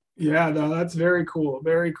 Yeah, no, that's very cool.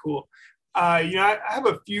 Very cool. I have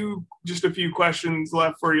a few questions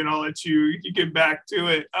left for you, and I'll let you get back to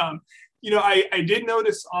it. I did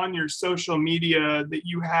notice on your social media that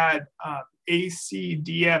you had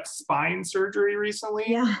ACDF spine surgery recently,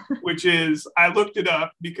 yeah. Which is, I looked it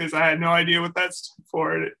up because I had no idea what that's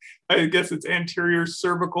for. I guess it's anterior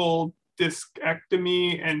cervical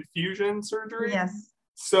discectomy and fusion surgery. Yes.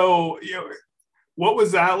 So, what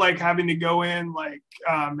was that like, having to go in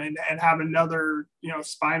and have another,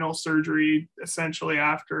 spinal surgery essentially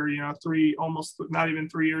after, almost not even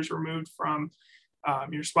 3 years removed from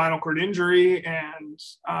your spinal cord injury, and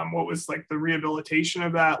what was like the rehabilitation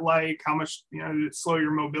of that like? How much, did it slow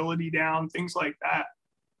your mobility down? Things like that.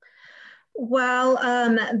 Well,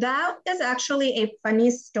 that is actually a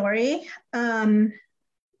funny story. I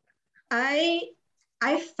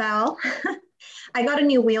fell. I got a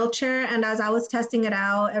new wheelchair, and as I was testing it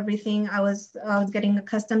out, everything, I was getting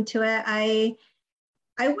accustomed to it. I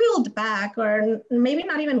wheeled back, or maybe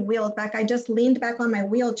not even wheeled back. I just leaned back on my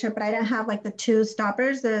wheelchair, but I didn't have like the two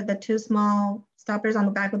stoppers, the two small stoppers on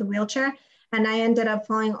the back of the wheelchair. And I ended up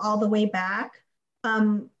falling all the way back.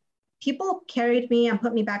 People carried me and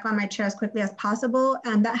put me back on my chair as quickly as possible.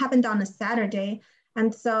 And that happened on a Saturday.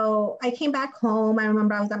 And so I came back home. I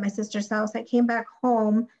remember I was at my sister's house. I came back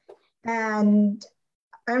home, and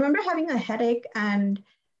I remember having a headache, and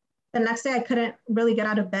the next day I couldn't really get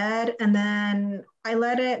out of bed. And then I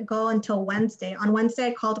let it go until Wednesday. On Wednesday,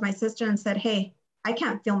 I called my sister and said, hey, I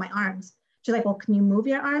can't feel my arms. She's like, well, can you move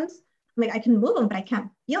your arms? I'm like, I can move them, but I can't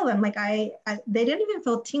feel them. Like they didn't even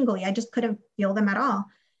feel tingly. I just couldn't feel them at all.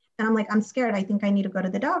 And I'm like, I'm scared. I think I need to go to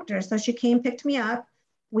the doctor. So she came, picked me up.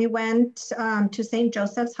 We went to St.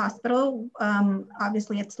 Joseph's Hospital.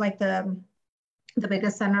 Obviously, it's like the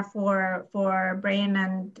biggest center for brain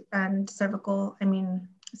and cervical,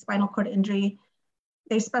 spinal cord injury.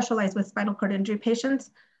 They specialize with spinal cord injury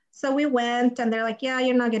patients. So we went, and they're like, yeah,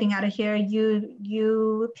 you're not getting out of here.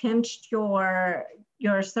 You pinched your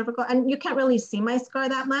cervical, and you can't really see my scar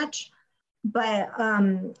that much. But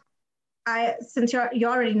since you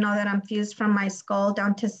already know that I'm fused from my skull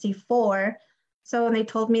down to C4. So they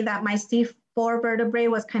told me that my C4 vertebrae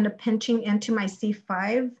was kind of pinching into my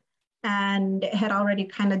C5, and it had already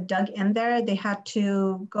kind of dug in there. They had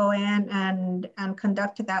to go in and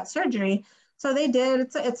conduct that surgery. So they did.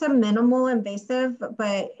 It's a minimal invasive,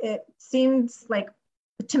 but it seems like,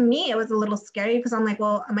 to me, it was a little scary because I'm like,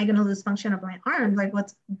 well, am I going to lose function of my arms? Like,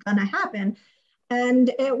 what's going to happen?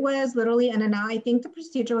 And it was literally in and out. I think the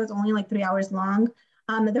procedure was only like 3 hours long.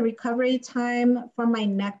 The recovery time for my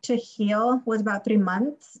neck to heal was about 3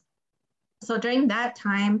 months. So during that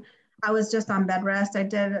time, I was just on bed rest. I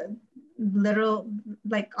did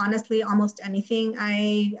honestly, almost anything.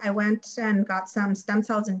 I went and got some stem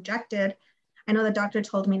cells injected. I know the doctor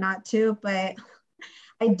told me not to, but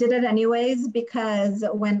I did it anyways, because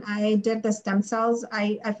when I did the stem cells,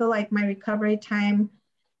 I feel like my recovery time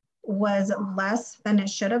was less than it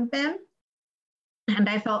should have been. And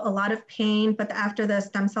I felt a lot of pain, but after the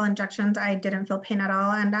stem cell injections, I didn't feel pain at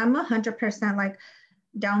all. And I'm 100% like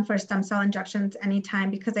down for stem cell injections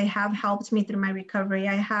anytime, because they have helped me through my recovery.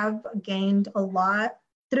 I have gained a lot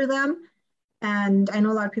through them. And I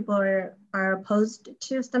know a lot of people are opposed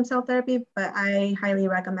to stem cell therapy, but I highly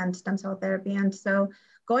recommend stem cell therapy. And so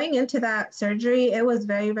going into that surgery, it was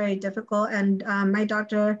very, very difficult. And my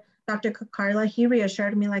doctor, Dr. Carla, he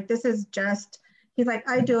reassured me, like, this is just, he's like,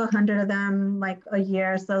 I do 100 of them like a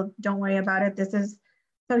year, so don't worry about it.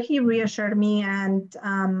 So he reassured me, and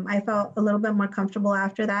I felt a little bit more comfortable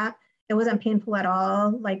after that. It wasn't painful at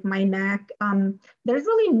all, like my neck. There's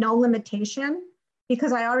really no limitation,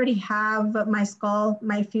 because I already have my skull,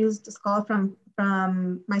 my fused skull from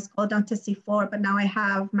from my skull down to C4, but now I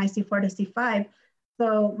have my C4 to C5.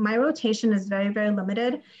 So my rotation is very, very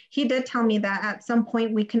limited. He did tell me that at some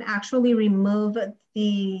point we can actually remove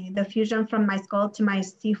the fusion from my skull to my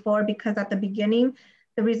C4, because at the beginning,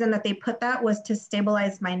 the reason that they put that was to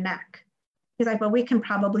stabilize my neck. He's like, but we can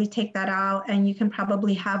probably take that out and you can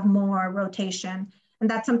probably have more rotation. And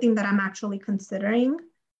that's something that I'm actually considering.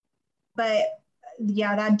 But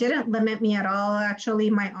yeah, that didn't limit me at all. Actually,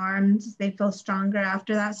 my arms, they feel stronger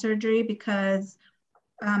after that surgery, because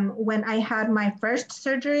when I had my first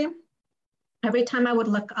surgery, every time I would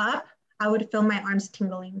look up, I would feel my arms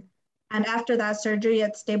tingling. And after that surgery,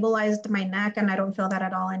 it stabilized my neck and I don't feel that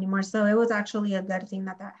at all anymore. So it was actually a good thing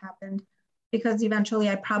that that happened, because eventually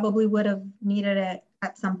I probably would have needed it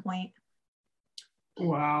at some point.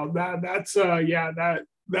 Wow, that's yeah, that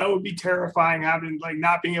would be terrifying, having like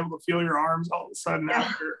not being able to feel your arms all of a sudden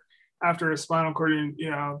after a spinal cord, and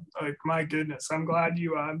like, my goodness, I'm glad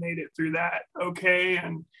you made it through that okay,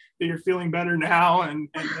 and that you're feeling better now, and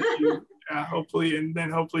that you hopefully you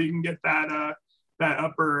can get that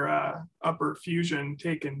upper fusion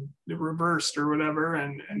taken, reversed or whatever,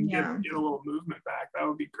 and get a little movement back. That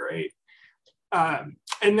would be great.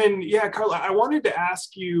 And then, Carla, I wanted to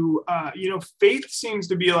ask you, faith seems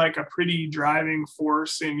to be like a pretty driving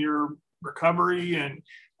force in your recovery, and,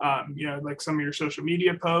 like some of your social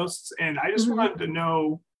media posts. And I just wanted to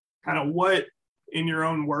know kind of what, in your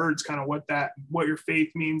own words, kind of what your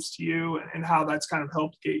faith means to you, and how that's kind of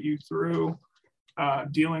helped get you through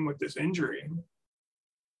dealing with this injury.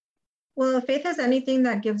 Well, faith is anything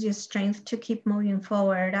that gives you strength to keep moving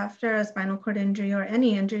forward after a spinal cord injury, or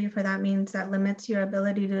any injury for that, means that limits your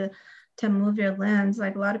ability to move your limbs.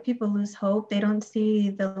 Like, a lot of people lose hope. They don't see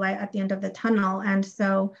the light at the end of the tunnel. And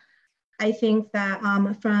so I think that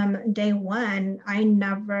from day one,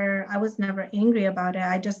 I was never angry about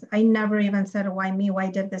it. I never even said, why me?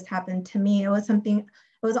 Why did this happen to me? It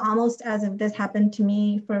was almost as if this happened to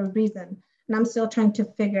me for a reason. And I'm still trying to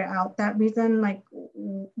figure out that reason, like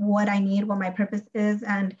what I need, what my purpose is.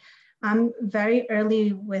 And I'm very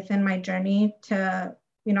early within my journey to,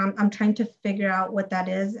 I'm trying to figure out what that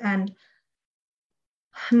is. And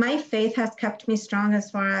my faith has kept me strong,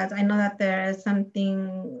 as far as I know that there is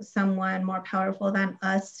someone more powerful than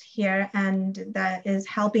us here, and that is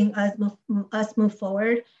helping us move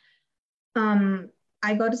forward.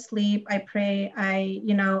 I go to sleep, I pray, I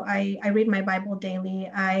read my Bible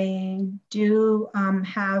daily. I do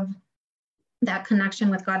have that connection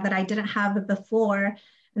with God that I didn't have before,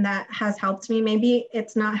 and that has helped me. Maybe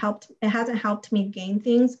it hasn't helped me gain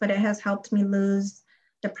things, but it has helped me lose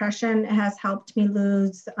depression. It has helped me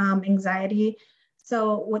lose anxiety.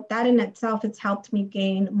 So with that in itself, it's helped me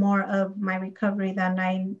gain more of my recovery than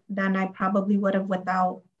I probably would have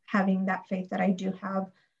without having that faith that I do have.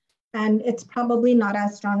 And it's probably not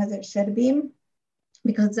as strong as it should be,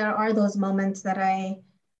 because there are those moments that I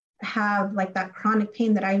have, like that chronic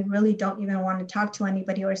pain, that I really don't even want to talk to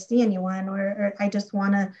anybody or see anyone, or I just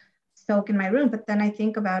want to soak in my room. But then I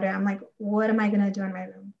think about it, I'm like, what am I going to do in my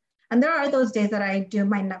room? And there are those days that I do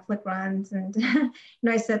my Netflix runs, and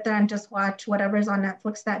I sit there and just watch whatever's on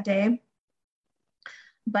Netflix that day.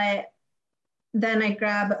 But then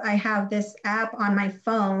I have this app on my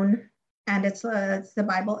phone, and it's the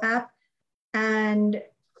Bible app, and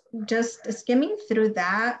just skimming through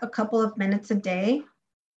that a couple of minutes a day,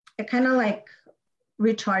 it kind of like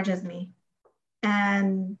recharges me.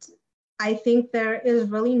 And I think there is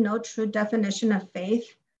really no true definition of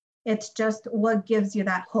faith. It's just what gives you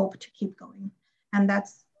that hope to keep going. And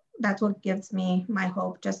that's what gives me my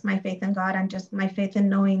hope, just my faith in God, and just my faith in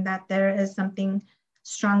knowing that there is something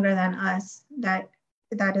stronger than us that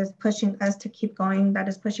is pushing us to keep going, that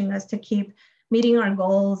is pushing us to keep meeting our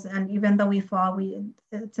goals. And even though we fall,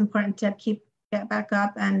 it's important to get back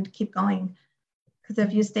up and keep going. Because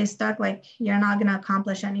if you stay stuck, like, you're not going to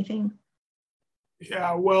accomplish anything.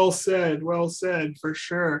 Yeah, well said, for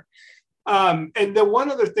sure. And the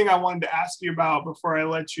one other thing I wanted to ask you about before I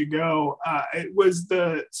let you go, it was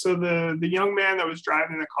the young man that was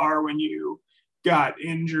driving the car when you got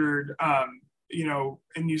injured,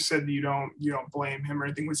 and you said that you don't blame him or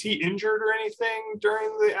anything. Was he injured or anything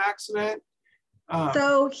during the accident?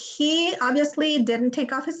 So he obviously didn't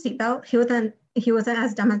take off his seatbelt. He wasn't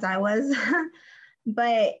as dumb as I was.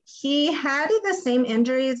 But he had the same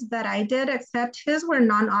injuries that I did, except his were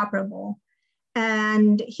non-operable.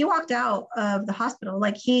 And he walked out of the hospital.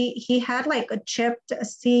 Like he had like a chipped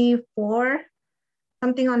C4,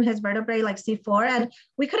 something on his vertebrae, like C4. And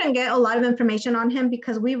we couldn't get a lot of information on him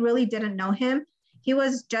because we really didn't know him. He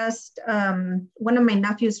was just one of my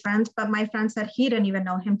nephew's friends, but my friend said he didn't even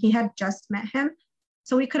know him. He had just met him.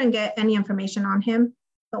 so we couldn't get any information on him.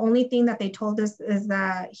 The only thing that they told us is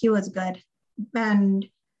that he was good, and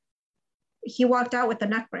he walked out with a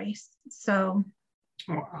neck brace. So,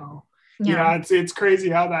 wow. Yeah, it's crazy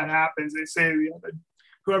how that happens. They say that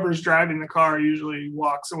whoever's driving the car usually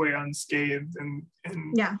walks away unscathed in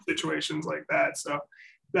situations like that. So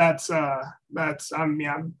that's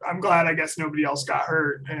I'm glad, I guess, nobody else got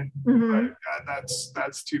hurt, and but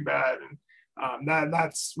that's too bad. And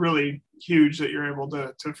that's really huge that you're able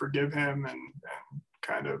to forgive him and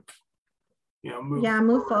kind of,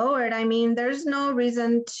 move forward. I mean, there's no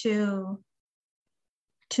reason to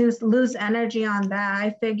lose energy on that.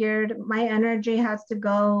 I figured my energy has to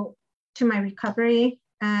go to my recovery,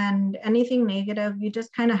 and anything negative, you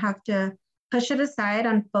just kind of have to push it aside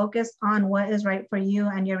and focus on what is right for you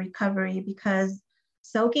and your recovery, because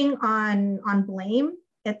soaking on blame,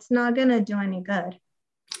 it's not going to do any good.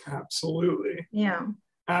 Absolutely. Yeah.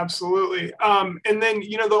 Absolutely. And then,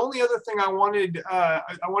 the only other thing I wanted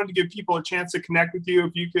to give people a chance to connect with you.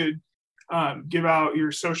 If you could give out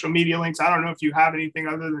your social media links. I don't know if you have anything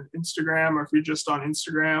other than Instagram, or if you're just on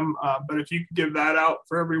Instagram, but if you could give that out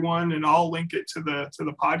for everyone, and I'll link it to the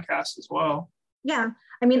podcast as well. Yeah.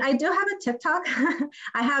 I mean, I do have a TikTok.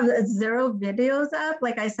 I have 0 videos up.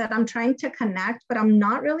 Like I said, I'm trying to connect, but I'm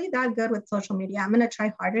not really that good with social media. I'm going to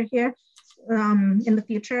try harder here in the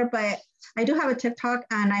future, but I do have a TikTok,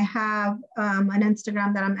 and I have an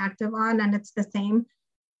Instagram that I'm active on, and it's the same,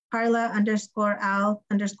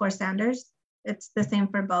 Carla_Al_Sanders. It's the same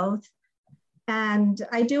for both. And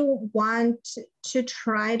I do want to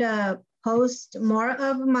try to post more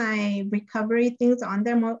of my recovery things on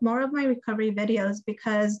there, more of my recovery videos,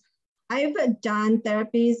 because I've done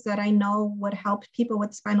therapies that I know would help people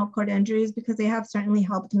with spinal cord injuries, because they have certainly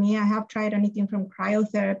helped me. I have tried anything from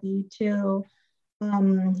cryotherapy to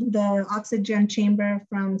the oxygen chamber,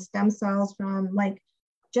 from stem cells, from like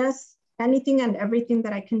just anything and everything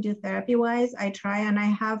that I can do therapy-wise, I try, and I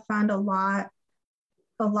have found a lot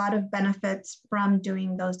of benefits from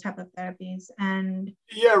doing those type of therapies. And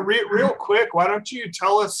yeah, real quick, why don't you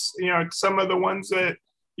tell us, some of the ones that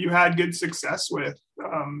you had good success with,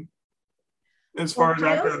 as far as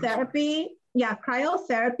that goes? Cryotherapy.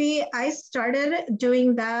 I started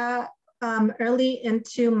doing that early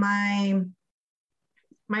into my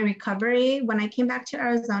recovery. When I came back to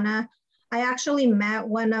Arizona, I actually met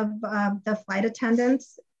one of the flight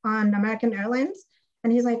attendants on American Airlines.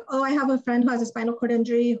 And he's like, oh, I have a friend who has a spinal cord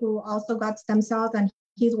injury who also got stem cells, and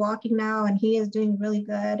he's walking now, and he is doing really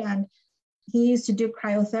good. And he used to do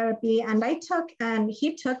cryotherapy. And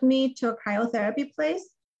he took me to a cryotherapy place.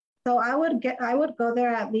 So I would go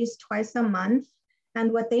there at least twice a month.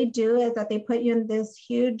 And what they do is that they put you in this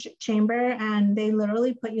huge chamber, and they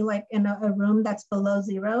literally put you like in a room that's below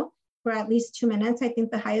zero for at least 2 minutes. I think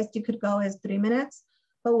the highest you could go is 3 minutes.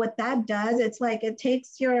 But what that does, it's like it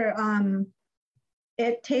takes your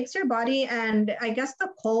body, and I guess the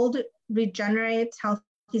cold regenerates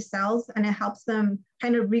healthy cells, and it helps them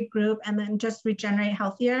kind of regroup and then just regenerate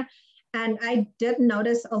healthier. And I did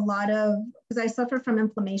notice a lot of, because I suffer from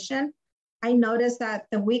inflammation, I noticed that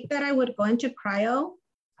the week that I would go into cryo,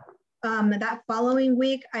 that following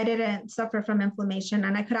week, I didn't suffer from inflammation,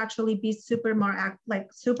 and I could actually be super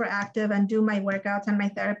active and do my workouts and my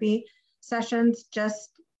therapy sessions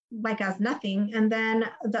just like as nothing. And then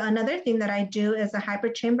another thing that I do is a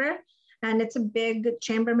hyperchamber, and it's a big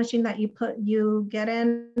chamber machine that you get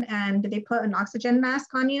in, and they put an oxygen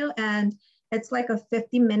mask on you, and it's like a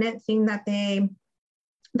 50-minute thing that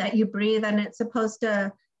you breathe, and it's supposed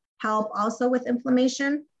to help also with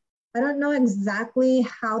inflammation. I don't know exactly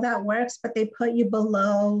how that works, but they put you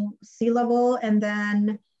below sea level, and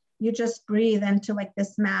then you just breathe into like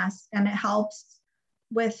this mask, and it helps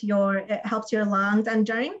your lungs. And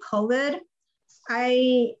during COVID,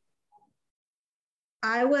 I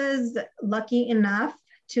was lucky enough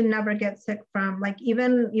to never get sick from, like,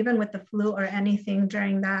 even with the flu or anything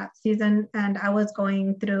during that season. And I was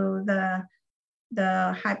going through the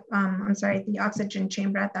oxygen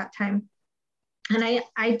chamber at that time. And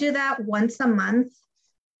I do that once a month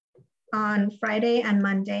on Friday and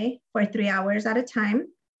Monday for 3 hours at a time.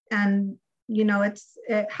 And,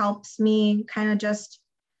 it helps me kind of just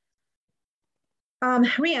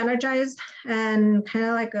re-energize, and kind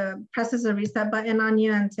of like presses a reset button on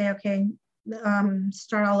you and say, okay,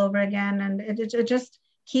 start all over again. And it just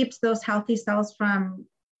keeps those healthy cells from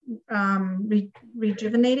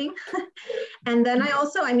rejuvenating. And then I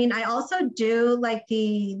also do like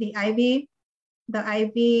the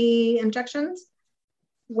IV injections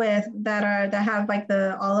that have like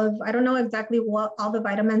the olive, I don't know exactly what all the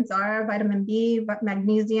vitamins are, vitamin B,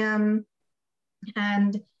 magnesium,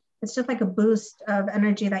 and it's just like a boost of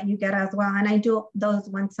energy that you get as well. And I do those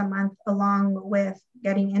once a month along with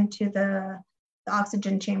getting into the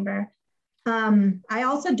oxygen chamber. I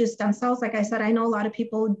also do stem cells. Like I said, I know a lot of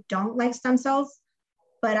people don't like stem cells,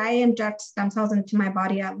 but I inject stem cells into my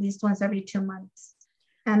body at least once every 2 months.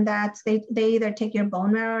 And that's, they either take your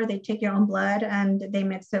bone marrow or they take your own blood and they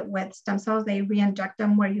mix it with stem cells. They re-inject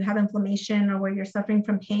them where you have inflammation or where you're suffering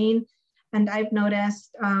from pain. And I've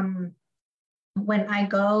noticed when I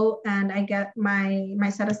go and I get my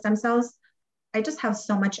set of stem cells, I just have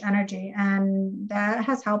so much energy, and that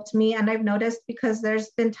has helped me. And I've noticed, because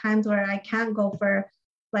there's been times where I can't go for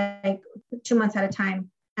like 2 months at a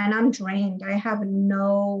time and I'm drained. I have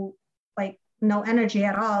no energy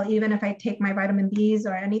at all. Even if I take my vitamin B's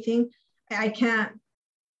or anything, I can't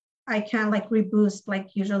like reboost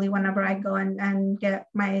like usually whenever I go and get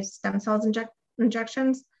my stem cells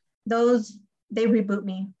injections. Those, they reboot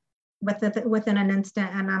me within an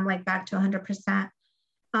instant, and I'm like back to 100%.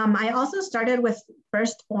 I also started with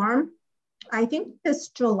First Form, I think this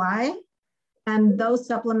July, and those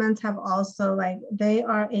supplements have also they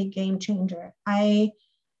are a game changer.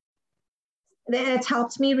 It's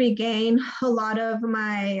helped me regain a lot of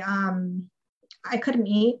my, I couldn't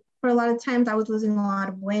eat for a lot of times. I was losing a lot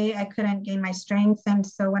of weight. I couldn't gain my strength. And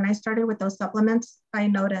so when I started with those supplements, I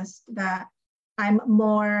noticed that I'm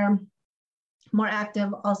more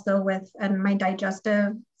active also and my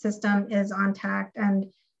digestive system is on tact, and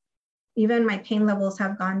even my pain levels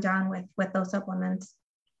have gone down with those supplements.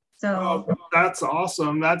 So that's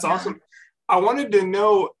awesome. That's awesome. I wanted to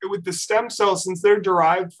know, with the stem cells, since they're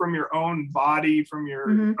derived from your own body, from your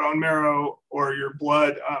bone marrow or your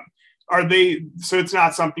blood, are they, so it's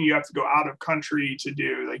not something you have to go out of country to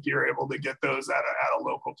do? Like, you're able to get those at a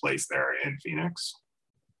local place there in Phoenix?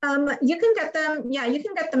 You can get them. Yeah, you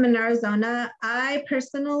can get them in Arizona. I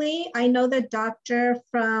know the doctor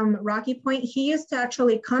from Rocky Point. He used to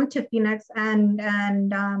actually come to Phoenix and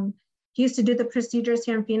he used to do the procedures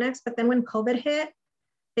here in Phoenix. But then when COVID hit,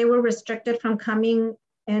 they were restricted from coming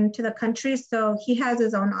into the country. So he has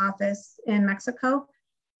his own office in Mexico,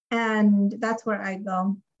 and that's where I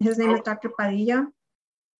go. His name is Dr. Padilla,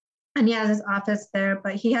 and he has his office there.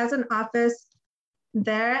 But he has an office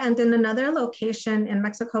there and in another location in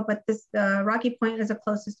Mexico, but this Rocky Point is the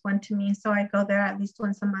closest one to me, so I go there at least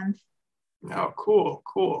once a month. Oh, cool.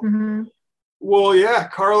 Well, yeah,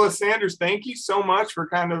 Carla Sanders, thank you so much for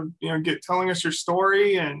kind of telling us your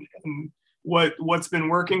story and what's been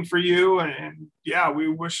working for you, and yeah, we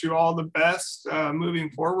wish you all the best moving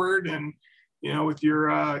forward, and with your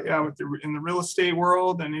in the real estate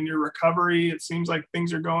world and in your recovery. It seems like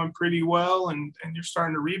things are going pretty well, and you're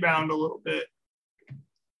starting to rebound a little bit.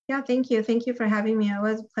 Yeah, thank you. Thank you for having me. It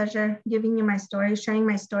was a pleasure giving you my story, sharing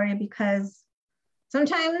my story, because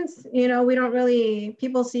sometimes, we don't really,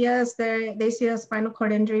 people see us, they see a spinal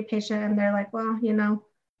cord injury patient and they're like, well,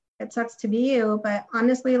 it sucks to be you. But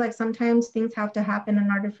honestly, sometimes things have to happen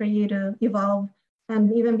in order for you to evolve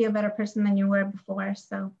and even be a better person than you were before.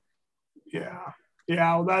 So. Yeah.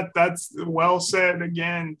 Well, that's well said.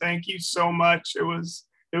 Again, thank you so much. It was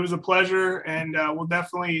a pleasure, and we'll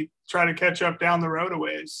definitely try to catch up down the road a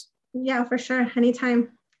ways. Yeah, for sure.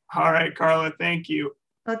 Anytime. All right, Carla, thank you.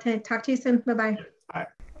 Okay, talk to you soon. Bye-bye. Bye.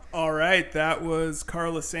 All right, that was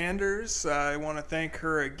Carla Sanders. I want to thank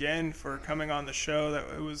her again for coming on the show.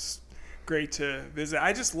 It was great to visit.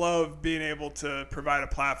 I just love being able to provide a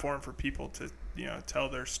platform for people to, tell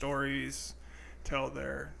their stories, tell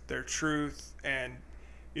their truth. And,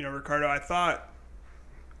 Ricardo, I thought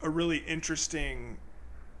a really interesting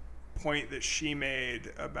point that she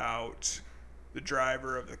made about the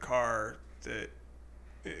driver of the car that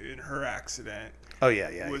in her accident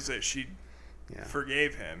was that she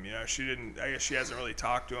forgave him. She didn't, I guess she hasn't really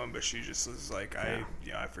talked to him, but she just was like, I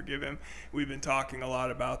forgive him. We've been talking a lot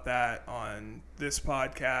about that on this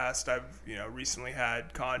podcast. I've recently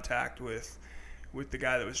had contact with the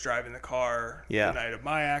guy that was driving the car the night of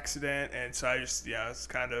my accident, and so I just it's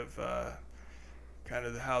kind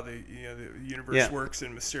of how the universe works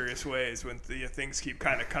in mysterious ways when things keep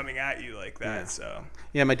kind of coming at you like that. So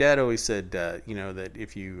my dad always said that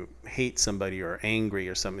if you hate somebody or angry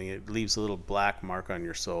or something, it leaves a little black mark on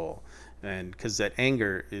your soul, and because that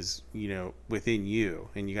anger is within you,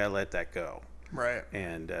 and you gotta let that go, right?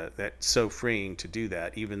 And that's so freeing to do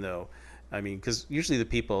that, even though because usually the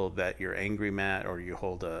people that you're angry at or you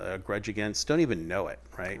hold a grudge against don't even know it,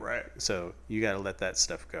 right? So you got to let that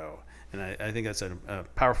stuff go. And I think that's a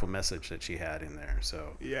powerful message that she had in there.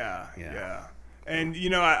 So yeah. And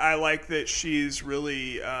I like that she's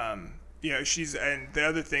really she's, and the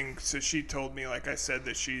other thing, so she told me, like I said,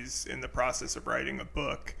 that she's in the process of writing a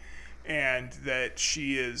book, and that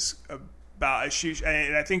she is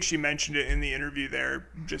and I think she mentioned it in the interview there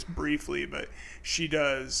just briefly, but she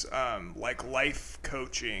does like life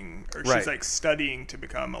coaching, or she's like studying to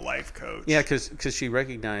become a life coach. Yeah, because she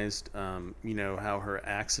recognized, how her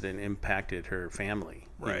accident impacted her family,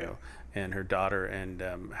 and her daughter,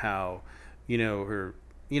 and how, her,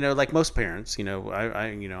 like most parents,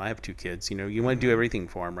 I have 2 kids, you want to do everything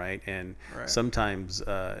for them, right? And sometimes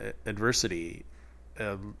adversity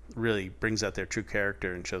really brings out their true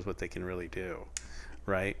character and shows what they can really do,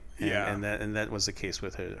 right? And that was the case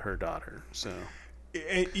with her daughter. So,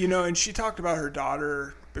 and she talked about her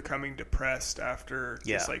daughter becoming depressed after,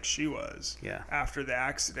 just like she was, after the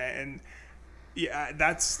accident. And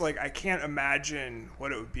that's like, I can't imagine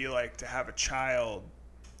what it would be like to have a child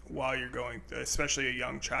while you're going, especially a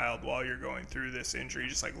young child, while you're going through this injury,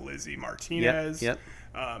 just like Lizzie Martinez. Yep.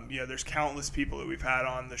 There's countless people that we've had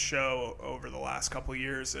on the show over the last couple of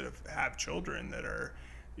years that have children that are,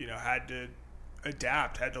 had to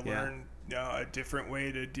adapt, had to learn a different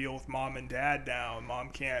way to deal with mom and dad now. Mom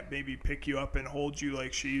can't maybe pick you up and hold you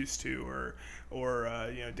like she used to, or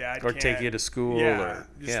dad or can't take you to school, or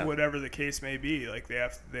whatever the case may be. Like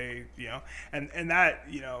and that,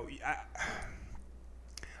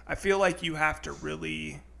 I feel like you have to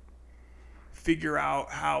really figure out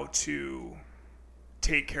how to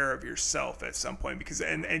take care of yourself at some point, because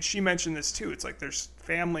and she mentioned this too, it's like there's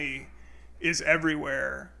family is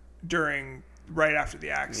everywhere right after the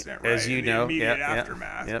accident, right? As the immediate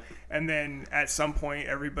aftermath. And then at some point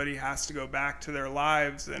everybody has to go back to their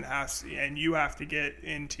lives, and you have to get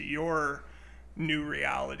into your new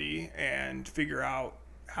reality and figure out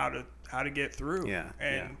how to get through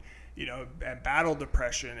and battle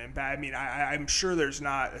depression and I'm sure there's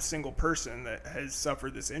not a single person that has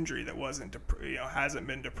suffered this injury that hasn't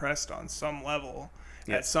been depressed on some level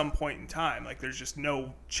at some point in time. Like, there's just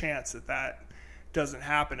no chance that doesn't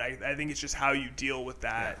happen. I think it's just how you deal with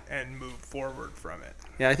that and move forward from it.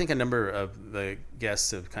 Yeah, I think a number of the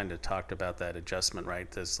guests have kind of talked about that adjustment, right?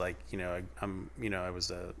 There's like, I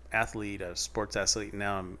was a sports athlete, and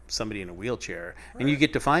now I'm somebody in a wheelchair, and you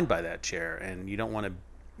get defined by that chair, and you don't want to,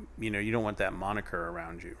 you don't want that moniker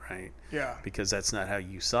around you, right? Yeah. Because that's not how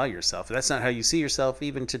you saw yourself. That's not how you see yourself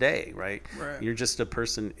even today, right? You're just a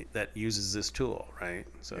person that uses this tool, right?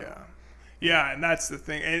 So. Yeah, and that's the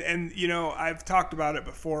thing. And I've talked about it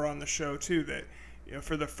before on the show too, that,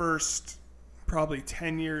 for the first probably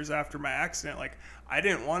 10 years after my accident, like, I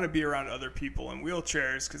didn't want to be around other people in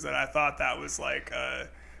wheelchairs, because then I thought that was like,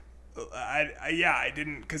 I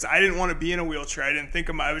didn't, because I didn't want to be in a wheelchair. I didn't think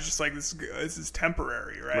I was just like, this is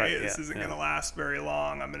temporary, right? This isn't going to last very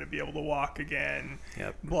long. I'm going to be able to walk again,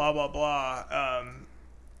 blah, blah, blah.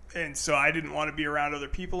 And so I didn't want to be around other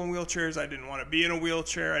people in wheelchairs. I didn't want to be in a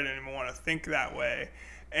wheelchair. I didn't even want to think that way.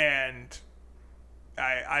 And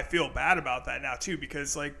I feel bad about that now too,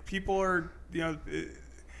 because like people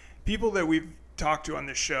that we've talked to on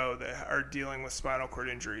this show that are dealing with spinal cord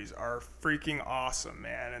injuries are freaking awesome,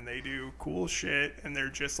 man. And they do cool shit, and they're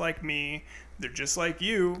just like me. They're just like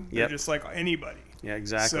you. They're just like anybody. Yeah,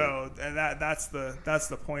 exactly. So, and that's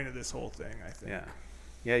the point of this whole thing, I think.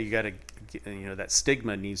 Yeah, you got to, that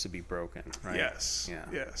stigma needs to be broken, right? Yes. Yeah.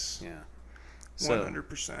 Yes. Yeah.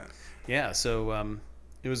 100%. Yeah. So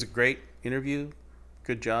it was a great interview.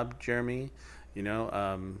 Good job, Jeremy.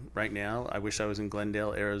 Right now, I wish I was in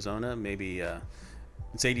Glendale, Arizona. Maybe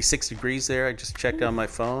it's 86 degrees there. I just checked on my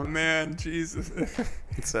phone. Man, Jesus.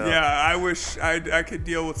 So, yeah, I wish I could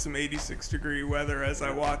deal with some 86-degree weather as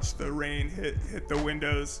I watch the rain hit the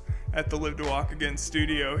windows at the Live to Walk Again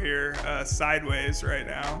studio here sideways right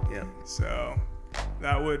now. Yeah. So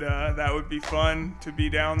that would be fun to be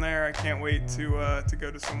down there. I can't wait to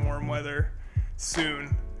go to some warm weather sooner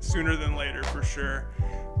than later for sure.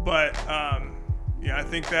 But I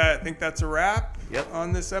think that's a wrap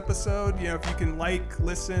on this episode. If you can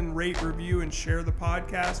listen, rate, review, and share the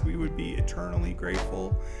podcast, we would be eternally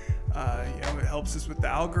grateful. It helps us with the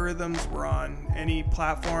algorithms. We're on any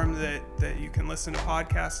platform that you can listen to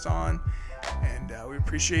podcasts on, and we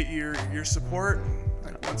appreciate your support.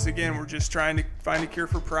 Once again, we're just trying to find a cure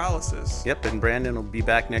for paralysis. Yep, and Brandon will be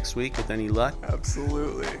back next week with any luck.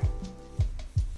 Absolutely.